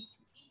visit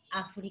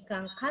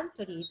African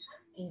countries,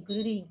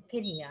 including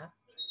Kenya,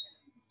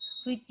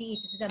 which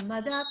is the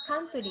mother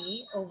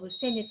country of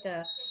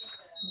Senator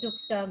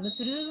Dr.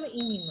 Muslim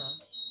Inima.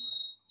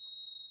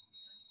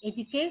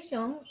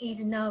 Education is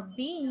now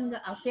being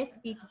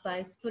affected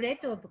by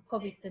spread of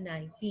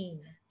COVID-19.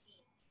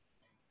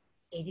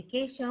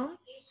 Education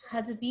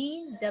has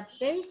been the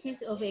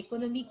basis of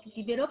economic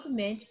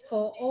development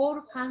for all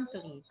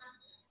countries,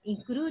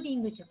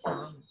 including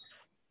Japan.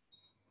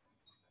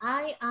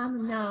 I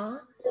am now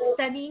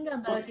studying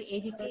about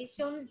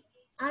education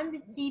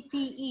and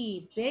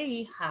GPE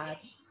very hard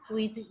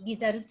with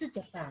Results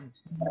Japan.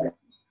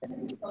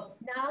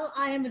 Now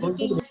I am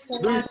looking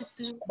forward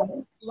to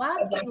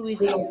working with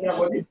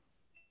you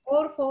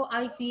all for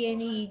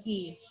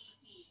IPNED.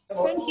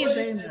 Thank you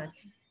very much.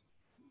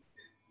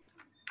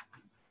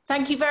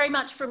 Thank you very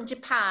much from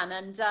Japan.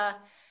 And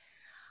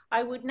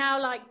I would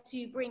now like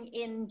to bring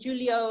in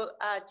Giulio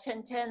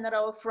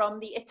Centenaro from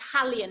the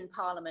Italian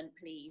Parliament,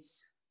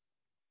 please.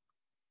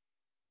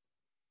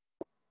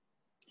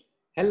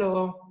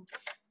 Hello.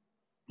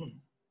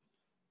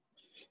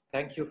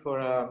 Thank you for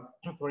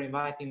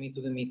inviting me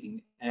to the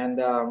meeting. And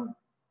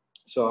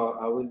so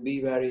I will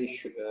be very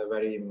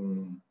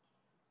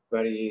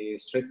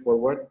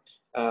straightforward.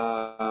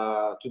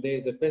 Today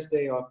is the first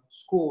day of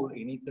school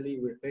in Italy.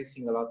 We're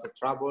facing a lot of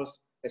troubles,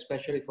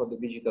 especially for the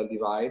digital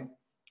divide,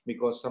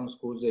 because some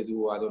schools, they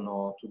do, I don't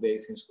know, 2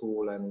 days in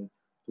school and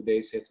 2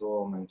 days at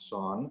home and so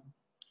on.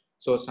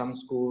 So some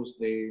schools,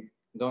 they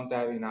don't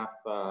have enough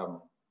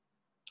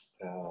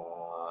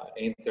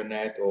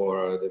internet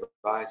or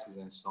devices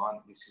and so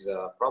on. This is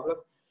a problem.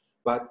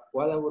 But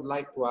what I would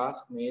like to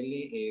ask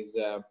mainly is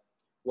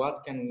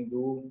what can we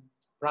do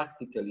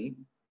practically,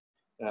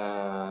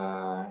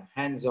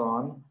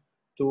 hands-on,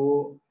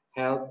 to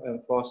help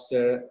and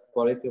foster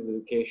quality of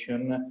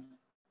education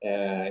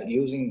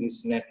using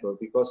this network?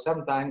 Because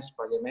sometimes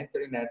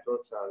parliamentary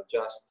networks are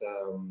just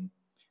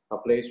a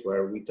place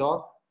where we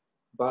talk,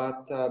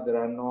 but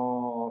there are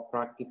no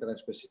practical and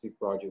specific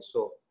projects.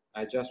 So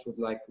I just would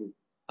like to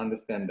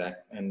understand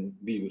that and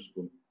be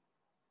useful.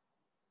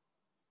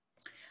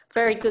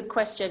 Very good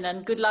question,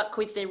 and good luck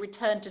with the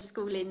return to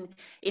school in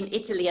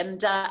Italy.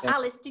 And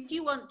Alice, did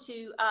you want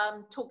to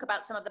talk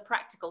about some of the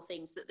practical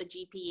things that the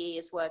GPE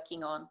is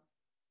working on?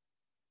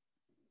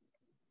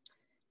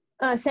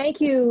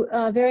 Thank you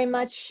very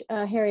much,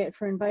 Harriet,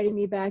 for inviting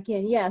me back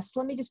in. Yes,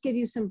 let me just give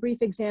you some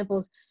brief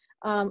examples.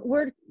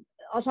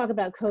 I'll talk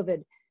about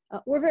COVID.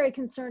 We're very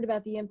concerned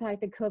about the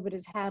impact that COVID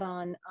has had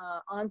on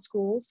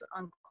schools,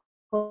 on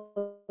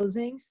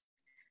closings.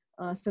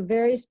 So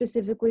very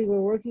specifically, we're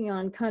working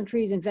on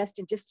countries invest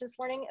in distance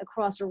learning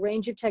across a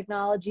range of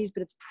technologies,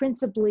 but it's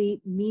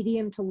principally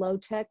medium to low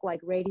tech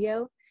like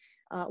radio.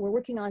 We're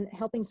working on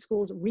helping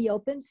schools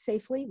reopen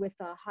safely with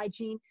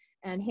hygiene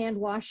and hand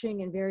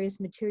washing and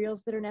various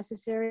materials that are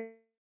necessary.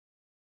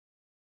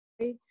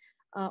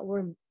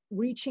 We're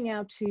reaching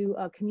out to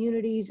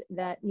communities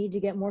that need to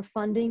get more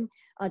funding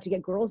to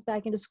get girls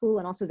back into school,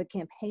 and also the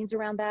campaigns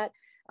around that,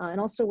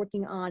 and also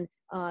working on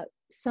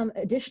some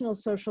additional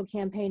social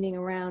campaigning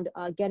around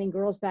getting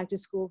girls back to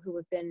school who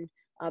have been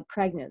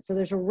pregnant. So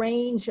there's a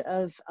range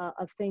of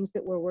things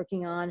that we're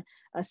working on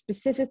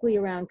specifically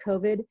around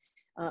COVID.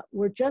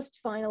 We're just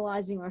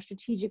finalizing our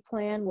strategic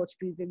plan, which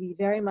will be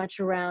very much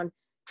around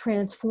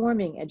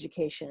transforming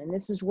education. And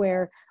this is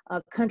where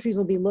countries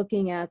will be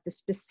looking at the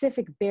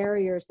specific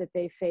barriers that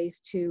they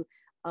face to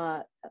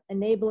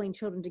enabling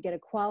children to get a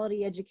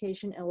quality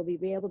education, and will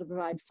be able to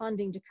provide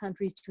funding to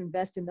countries to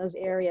invest in those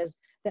areas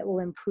that will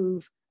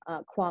improve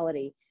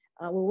quality.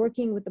 We're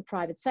working with the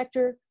private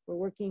sector. We're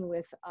working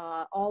with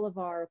all of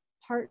our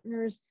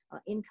partners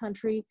in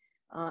country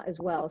as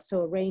well.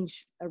 So a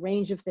range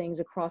of things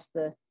across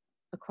the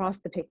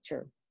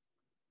picture.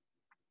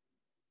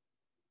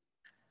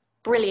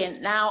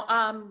 Brilliant. Now,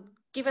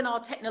 given our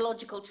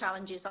technological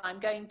challenges, I'm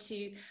going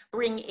to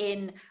bring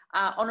in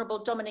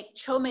Honourable Dominic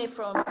Chome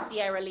from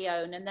Sierra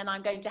Leone, and then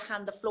I'm going to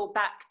hand the floor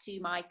back to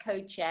my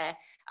co-chair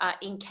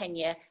in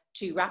Kenya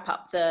to wrap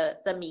up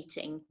the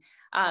meeting.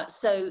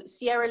 So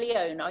Sierra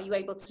Leone, are you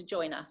able to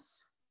join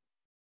us?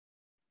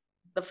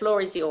 The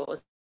floor is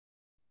yours.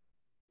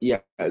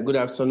 Yeah, good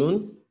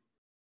afternoon.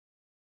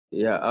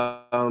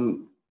 Yeah,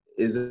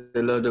 it's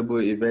a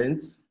laudable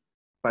event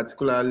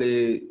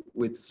particularly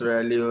with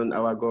Sierra Leone,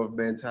 our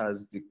government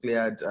has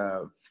declared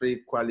free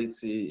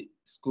quality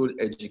school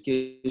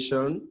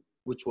education,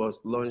 which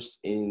was launched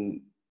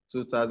in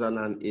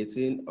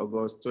 2018,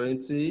 August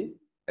 20.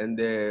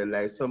 And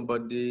like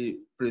somebody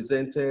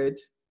presented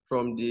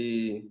from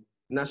the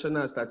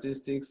National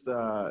Statistics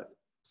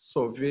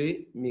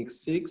Survey,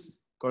 Mix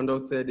 6,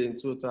 conducted in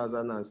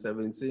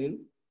 2017,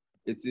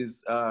 it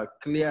is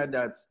clear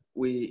that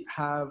we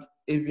have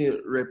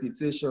even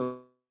reputation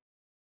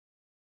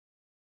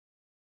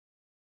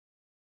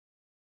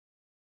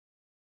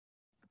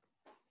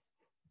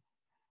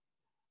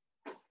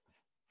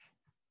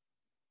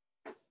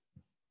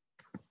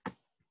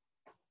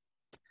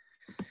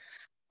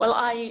Well,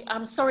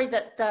 I'm sorry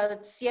that the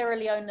Sierra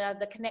Leone,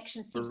 the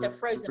connection seems to have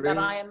frozen, but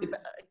I am...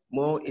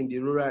 more in the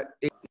rural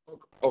area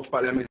of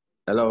Parliament.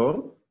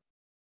 Hello?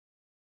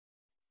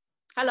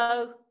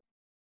 Hello?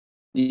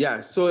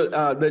 Yeah, so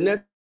the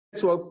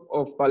network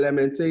of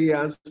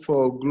parliamentarians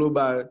for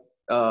global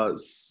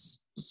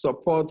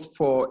support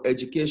for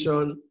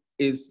education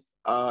is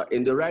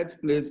in the right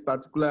place,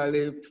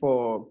 particularly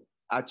for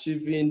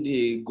achieving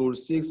the goal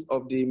 6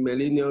 of the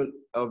millennium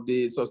of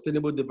the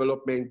Sustainable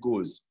Development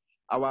Goals.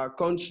 Our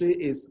country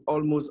is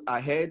almost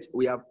ahead.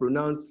 We have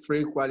pronounced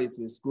free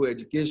quality school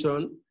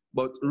education,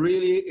 but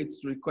really it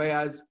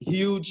requires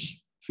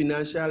huge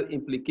financial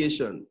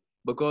implication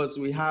because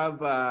we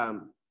have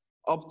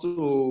up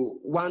to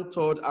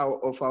 1/3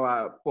 of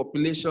our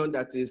population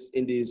that is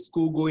in the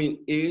school-going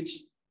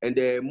age, and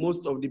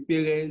most of the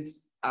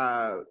parents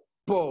are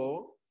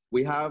poor.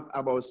 We have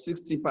about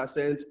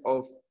 60%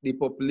 of the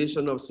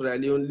population of Sierra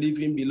Leone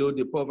living below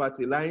the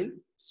poverty line.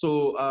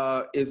 So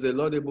it's a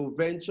laudable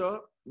venture.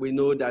 We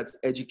know that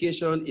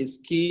education is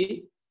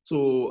key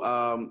to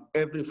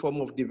every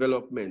form of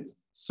development.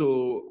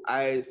 So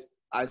as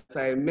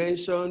I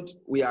mentioned,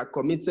 we are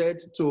committed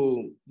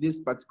to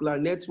this particular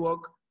network.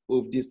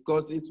 We've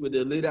discussed it with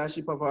the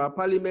leadership of our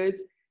parliament.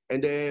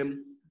 And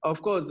then,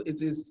 of course,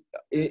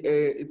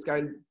 it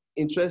can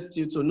interest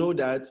you to know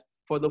that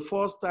for the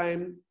first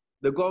time,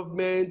 the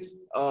government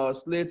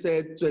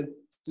slated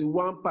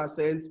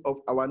 21%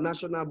 of our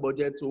national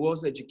budget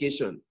towards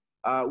education,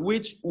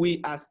 which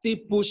we are still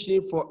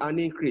pushing for an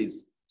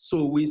increase.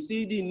 So we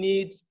see the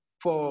need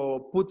for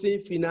putting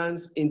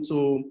finance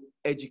into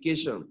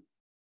education.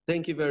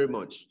 Thank you very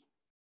much.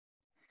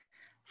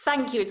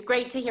 Thank you. It's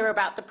great to hear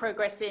about the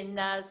progress in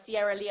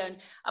Sierra Leone.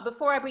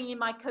 Before I bring in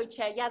my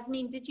co-chair,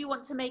 Yasmin, did you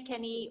want to make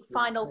any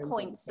final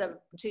points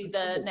to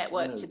the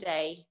network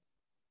today?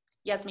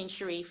 Yasmin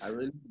Sharif.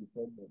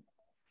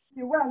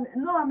 Well,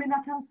 no, I mean,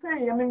 I can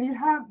say, I mean, you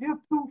have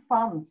 2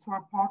 funds who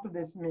are part of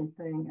this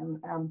meeting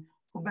and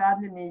who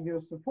badly need your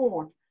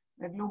support.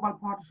 The Global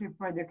Partnership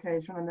for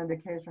Education and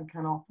Education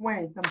Cannot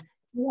Wait. And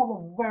we have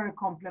a very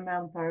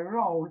complementary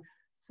role.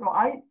 So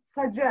I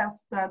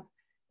suggest that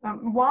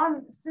one,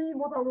 see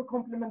what our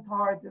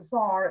complementarities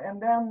are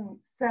and then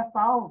set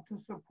out to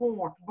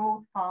support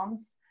both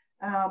funds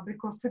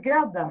because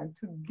together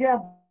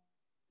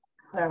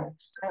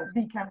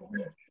we can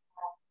reach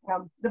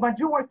the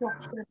majority of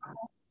children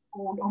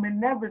who may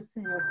never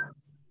see us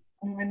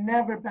and may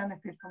never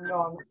benefit from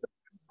learning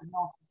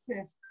not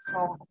exist.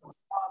 So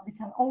we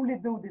can only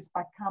do this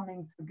by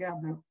coming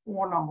together,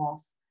 all of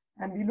us.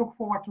 And we look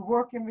forward to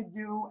working with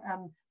you.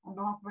 And on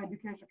behalf of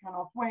Education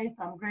Cannot Wait,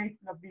 I'm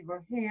grateful that we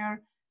were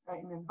here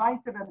and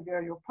invited and we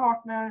are your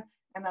partner.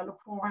 And I look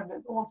forward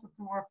also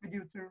to work with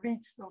you to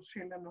reach those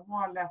children who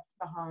are left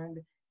behind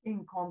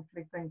in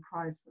conflict and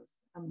crisis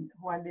and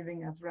who are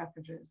living as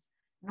refugees.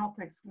 Not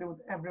to exclude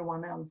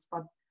everyone else,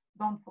 but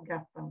don't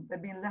forget them.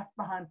 They've been left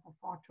behind for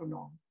far too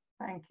long.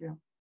 Thank you.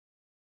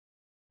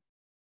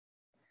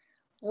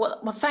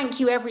 Well, thank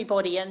you,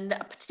 everybody, and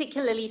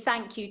particularly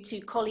thank you to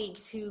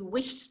colleagues who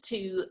wished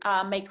to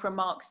make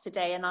remarks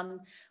today. And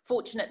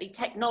unfortunately,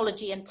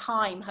 technology and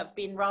time have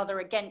been rather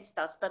against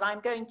us. But I'm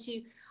going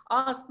to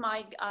ask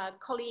my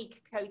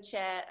colleague,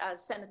 co-chair,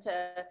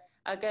 Senator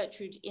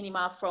Gertrude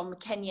Inima from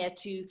Kenya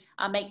to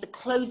make the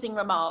closing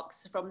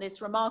remarks from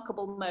this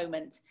remarkable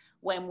moment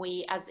when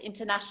we, as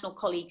international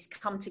colleagues,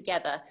 come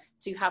together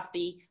to have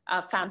the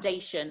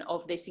foundation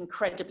of this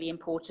incredibly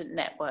important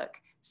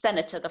network.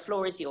 Senator, the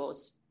floor is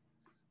yours.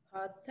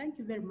 Thank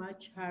you very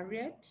much,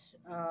 Harriet,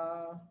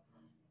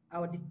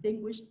 our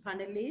distinguished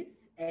panelists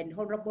and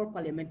honorable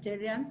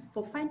parliamentarians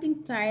for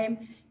finding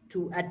time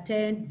to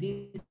attend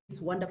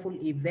this wonderful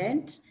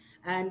event.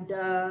 And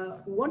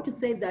we want to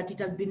say that it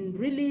has been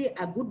really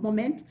a good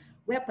moment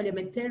where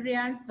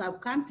parliamentarians have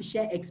come to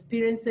share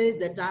experiences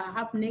that are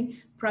happening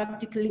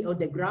practically on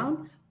the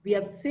ground. We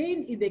have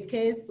seen in the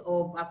case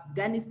of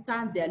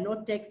Afghanistan, there are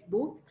no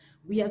textbooks.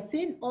 We have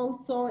seen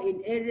also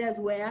in areas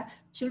where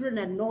children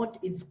are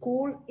not in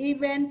school,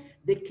 even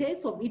the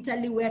case of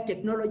Italy where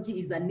technology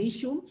is an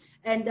issue.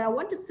 And I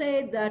want to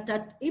say that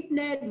at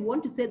IPNED, we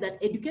want to say that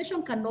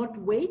education cannot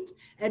wait,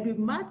 and we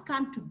must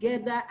come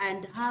together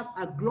and have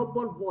a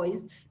global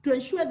voice to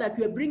ensure that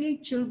we're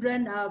bringing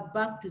children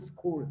back to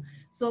school.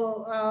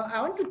 So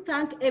I want to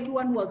thank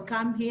everyone who has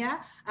come here.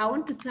 I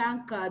want to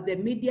thank the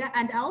media.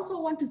 And I also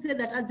want to say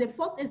that as the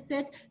fourth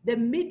estate, the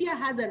media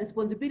has a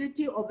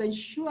responsibility of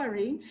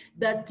ensuring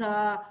that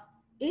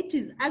it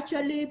is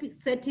actually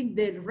setting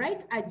the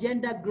right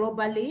agenda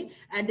globally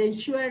and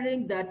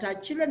ensuring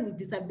that children with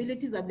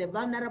disabilities and the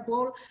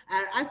vulnerable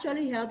are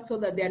actually helped so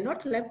that they are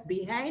not left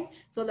behind,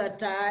 so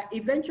that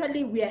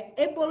eventually we are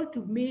able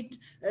to meet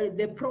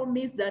the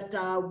promise that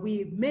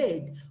we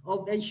made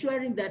of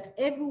ensuring that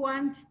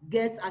everyone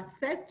gets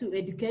access to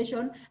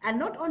education, and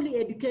not only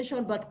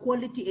education, but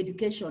quality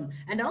education.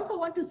 And I also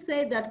want to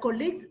say that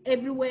colleagues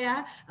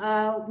everywhere,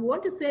 we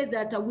want to say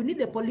that we need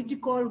the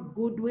political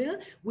goodwill.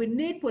 We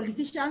need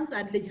politicians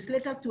and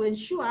legislators to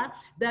ensure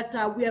that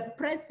we are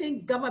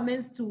pressing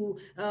governments to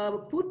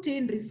put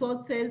in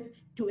resources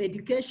to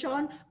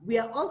education. We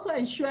are also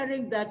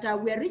ensuring that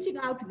we are reaching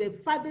out to the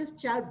farthest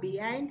child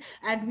behind,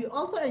 and we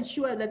also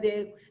ensure that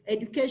the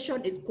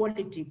education is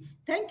quality.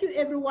 Thank you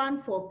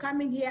everyone for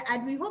coming here,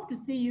 and we hope to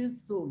see you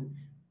soon.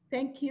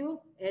 Thank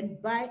you,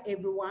 and bye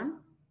everyone.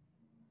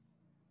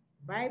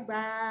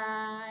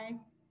 Bye-bye.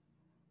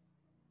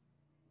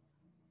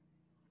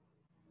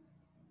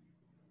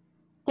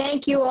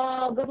 Thank you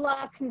all. Good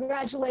luck.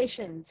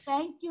 Congratulations.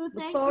 Thank you.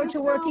 Look forward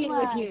to working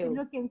with you.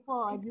 Looking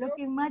forward.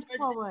 Looking much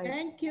forward.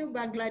 Thank you,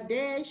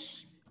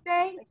 Bangladesh.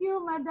 Thank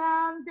you,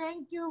 madam.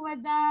 Thank you,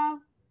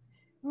 madam.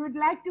 We would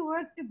like to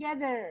work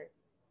together.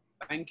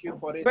 Thank you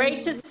for it.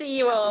 Great to see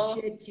you all.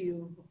 Appreciate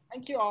you.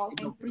 Thank you all.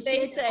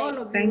 Appreciate Stay safe. all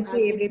of you. Thank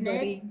you,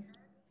 everybody.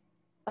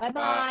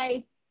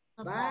 Bye-bye.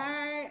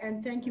 Bye,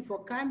 and thank you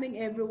for coming,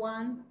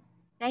 everyone.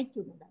 Thank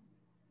you, madam.